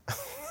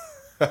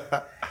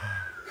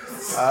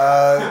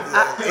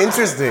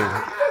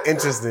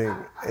 Interesting.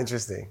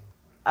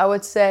 I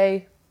would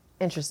say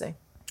interesting.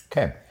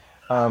 Okay.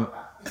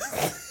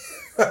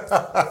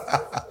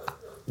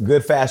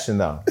 Good fashion,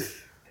 though.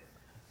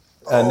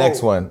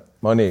 Next one.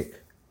 Monique.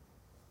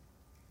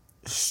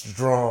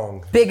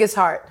 Strong. Biggest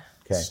heart.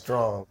 Okay.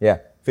 Strong. Yeah,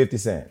 50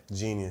 Cent.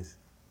 Genius.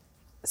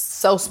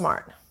 So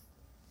smart.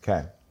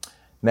 Okay.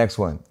 Next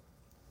one.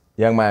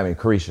 Young Miami,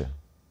 Carisha.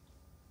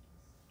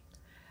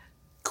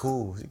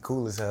 Cool. She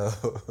cool as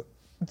hell.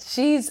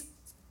 She's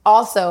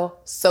also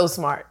so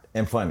smart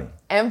And funny.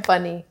 and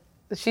funny.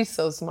 She's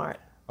so smart.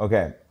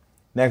 Okay.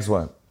 Next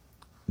one.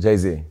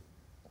 Jay-Z.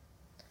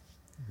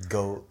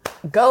 Goat.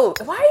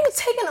 Goat. Why are you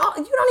taking all?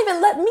 You don't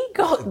even let me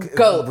go.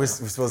 Goat. We're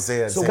supposed to say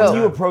that. So Go.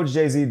 when you approach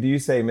Jay-Z, do you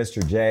say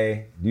Mr.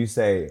 J? Do you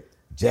say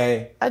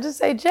Jay? I just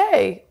say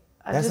Jay.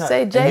 I just not-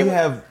 say and Jay. you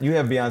have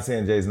Beyonce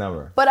and Jay's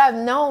number. But I've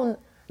known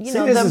See,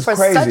 them this is for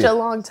crazy. such a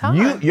long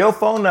time. Your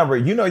phone number,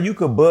 you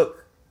could book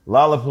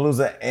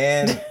Lollapalooza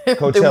and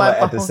Coachella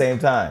at the phone. same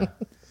time.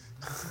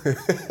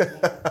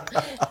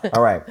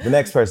 All right, the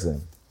next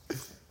person.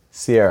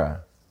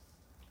 Sierra.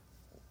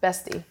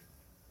 Bestie.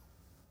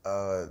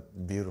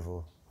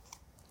 Beautiful.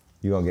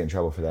 You're gonna get in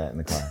trouble for that in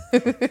the car.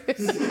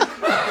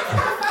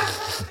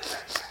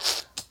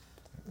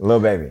 Lil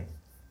Baby.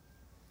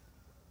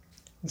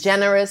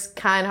 Generous,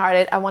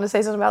 kind-hearted. I want to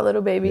say something about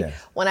Little Baby. Yeah.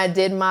 When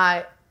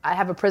I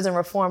have a prison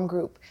reform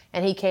group,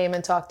 and he came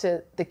and talked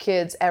to the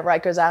kids at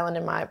Rikers Island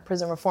in my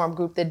prison reform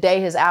group the day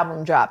his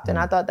album dropped. And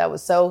I thought that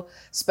was so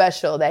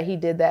special that he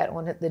did that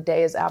on the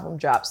day his album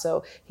dropped.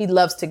 So he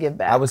loves to give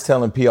back. I was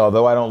telling P,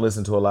 although I don't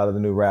listen to a lot of the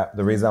new rap,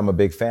 the reason I'm a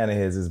big fan of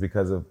his is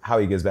because of how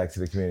he gives back to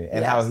the community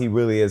and how he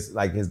really is,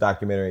 like his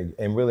documentary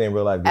and really in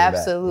real life giving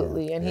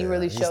Absolutely. back. And he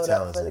really he's showed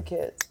up for talented. the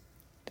kids.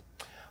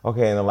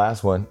 Okay, and the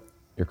last one,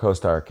 your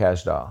co-star,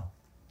 Cash Doll.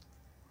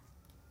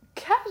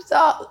 Cash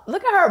Doll,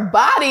 look at her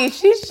body.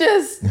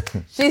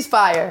 She's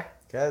fire.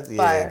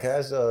 Fire.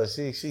 Cash Doll,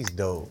 she's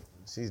dope.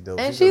 She's dope.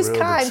 And a she's real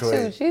kind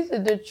Detroit. too. She's a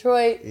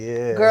Detroit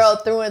Yeah. girl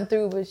through and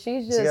through, but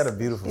she's just. She got a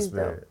beautiful she's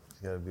spirit. dope.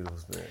 She got a beautiful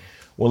spirit.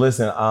 Well,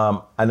 listen,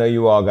 I know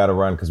you all got to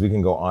run because we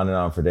can go on and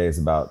on for days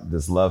about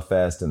this Love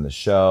Fest and the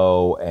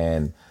show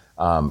and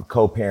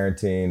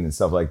co-parenting and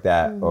stuff like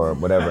that or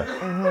whatever.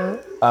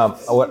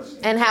 What?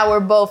 And how we're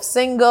both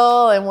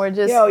single and we're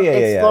just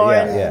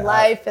exploring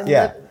life and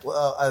yeah.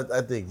 Well,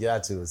 I think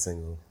Yatu is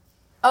single.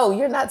 Oh,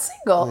 you're not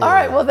single. All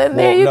right, well then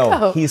there you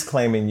go. He's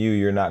claiming you.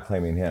 You're not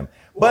claiming him.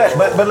 But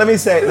let me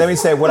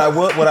say what I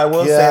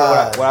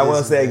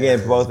will say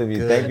again, both of you.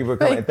 Good. Thank you for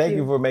coming. Thank Thank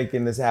you. you for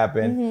making this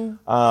happen.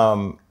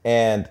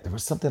 And there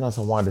was something else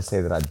I wanted to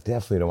say that I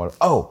definitely don't want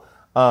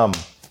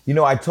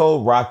to. I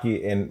told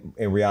Rocky and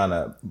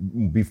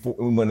Rihanna before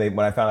when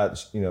I found out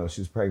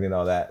she was pregnant and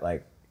all that,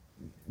 like,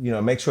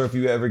 make sure if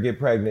you ever get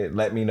pregnant,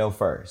 let me know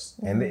first.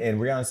 And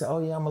Rihanna said, oh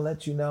yeah, I'm gonna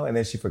let you know. And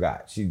then she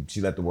forgot. She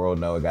let the world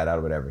know, it got out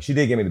or whatever. She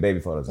did give me the baby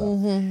photos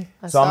though.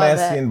 So I'm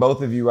asking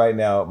both of you right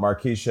now,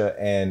 Markeisha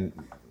and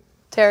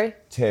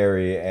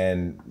Terry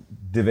and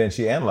Da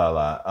Vinci and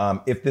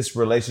Lala, if this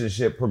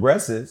relationship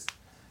progresses,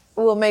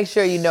 We'll make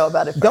sure you know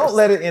about it first. don't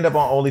let it end up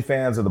on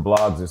OnlyFans or the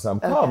blogs or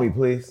something. Call Okay. me,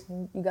 please.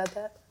 You got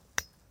that?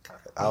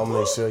 I'll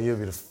make sure you'll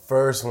be the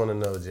first one to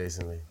know,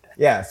 Jason Lee.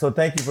 Yeah, so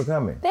thank you for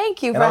coming.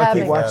 Thank you And for I'm gonna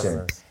having keep me. watching.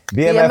 Having us.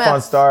 BMF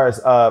on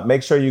Stars.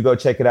 Make sure you go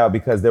check it out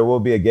because there will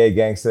be a gay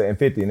gangster and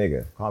 50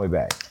 nigga. Call me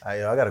back. I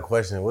got a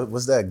question.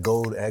 What's that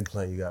gold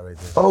eggplant you got right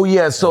there? Oh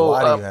yeah, so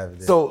why do you have it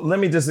there? so let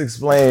me just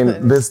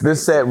explain.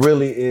 This set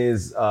really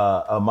is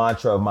a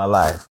mantra of my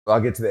life.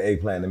 I'll get to the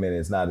eggplant in a minute.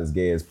 It's not as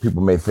gay as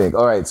people may think.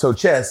 All right, so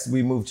chess.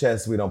 We move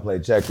chess. We don't play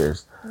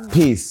checkers.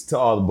 Peace to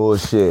all the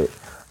bullshit.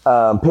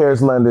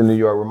 Paris, London, New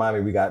York. Remind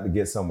me we got to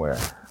get somewhere.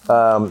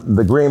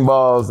 The green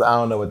balls, I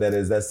don't know what that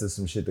is. That's just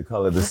some shit to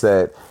color the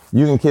set.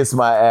 You can kiss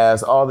my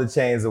ass. All the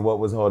chains of what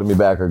was holding me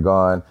back are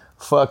gone.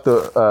 Fuck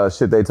the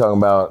shit they talking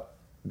about.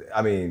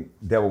 I mean,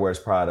 Devil Wears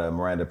Prada,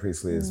 Miranda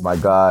Priestley is my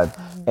god.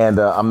 And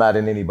I'm not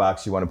in any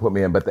box you want to put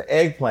me in. But the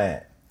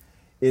eggplant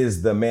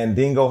is the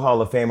Mandingo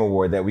Hall of Fame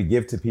award that we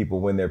give to people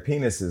when their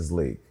penises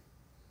leak.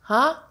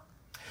 Huh?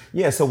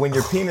 Yeah, so when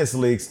your penis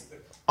leaks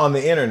on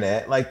the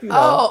internet, like, okay.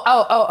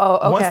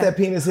 Okay. Once that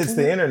penis hits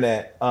the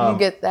internet, You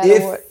get that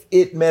if award.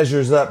 it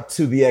measures up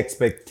to the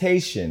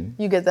expectation,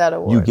 You get that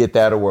award. you get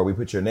that award. We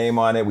put your name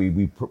on it.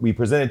 We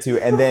present it to you,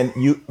 and then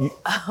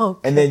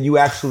and then you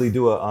actually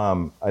do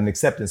an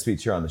acceptance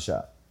speech here on the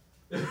show.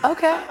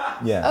 Okay.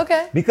 Yeah.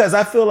 Okay. Because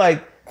I feel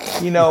like,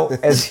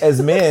 as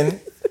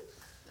men,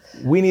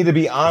 we need to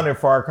be honored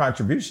for our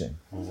contribution.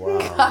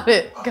 Got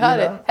it.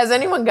 Has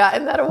anyone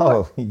gotten that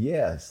award? Oh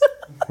yes,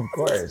 of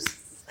course.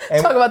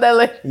 And, Talk about that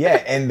later.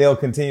 yeah, and they'll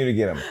continue to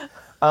get them.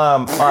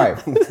 All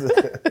right.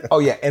 Oh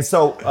yeah, and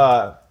so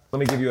let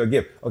me give you a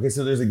gift. Okay,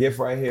 so there's a gift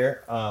right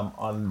here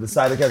on the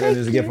side of the couch, and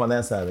there's a gift on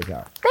that side of the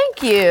couch.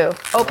 Thank you.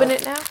 Open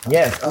it now.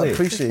 Yes, please.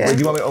 appreciate Wait, it. do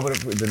you want me to open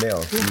it with the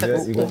nails?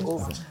 You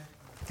good?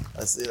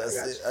 That's it.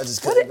 I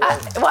just cut it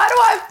back. Why do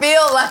I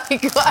feel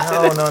like?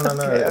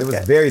 No. It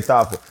was very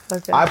thoughtful.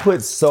 Okay. I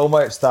put so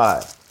much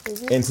thought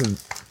into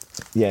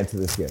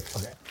this gift.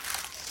 Okay.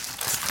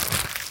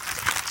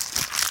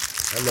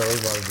 I know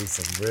it's about to be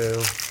some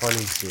real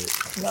funny shit.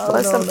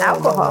 Put some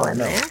alcohol in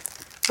there,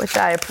 which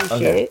I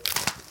appreciate.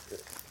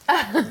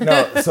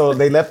 No, so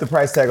they left the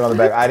price tag on the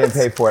back. I didn't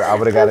pay for it. I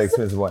would have got an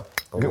expensive one.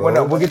 Well,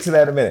 no, we'll get to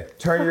that in a minute.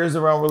 Turn yours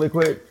around really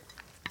quick.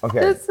 Okay,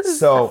 This is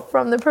so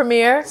from the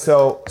premiere.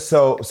 So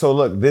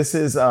look, this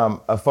is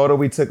a photo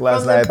we took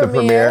last From the night at the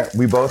premiere.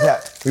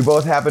 premiere. We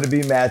both happen to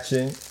be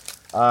matching,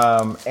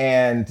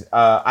 and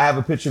I have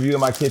a picture of you in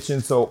my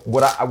kitchen. So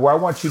where I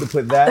want you to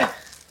put that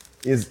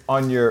is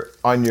on your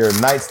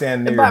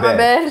nightstand near By your my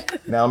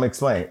bed. Now I'm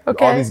explaining.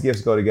 Okay. All these gifts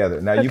go together.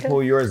 Now you Okay.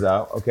 pull yours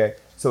out. Okay,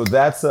 so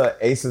that's a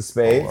ace of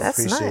spades. That's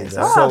appreciate nice.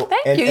 that. Oh,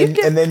 thank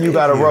you. And then you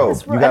got a robe.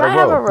 You And got I a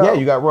have a robe. robe. Yeah,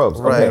 you got robes.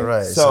 Okay.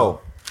 Right.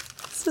 So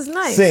This is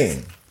nice.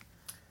 sing.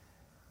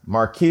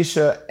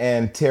 Markeisha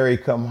and Terry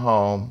come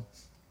home,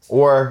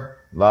 or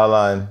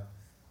Lala and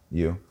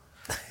you.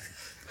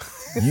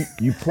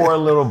 You pour a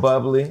little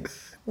bubbly,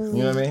 you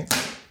know what I mean?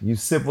 You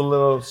sip a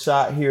little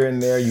shot here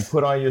and there. You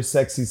put on your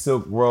sexy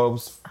silk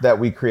robes that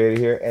we created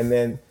here, and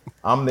then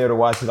I'm there to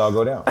watch it all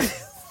go down.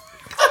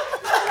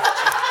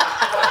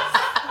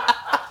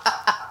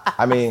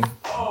 I mean,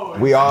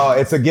 We all,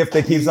 it's a gift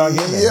that keeps on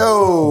giving.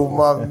 Yo,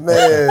 my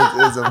man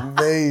is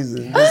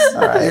amazing.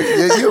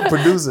 You're a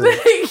producer.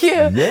 Thank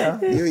you.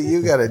 Yeah.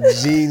 You got a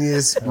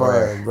genius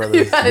mind, brother.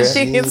 You got a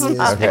genius mind.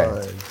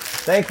 Okay.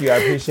 Thank you. I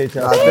appreciate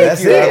y'all. Thank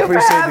That's you. it. I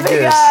appreciate the having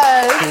gifts.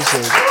 us.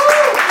 Appreciate it.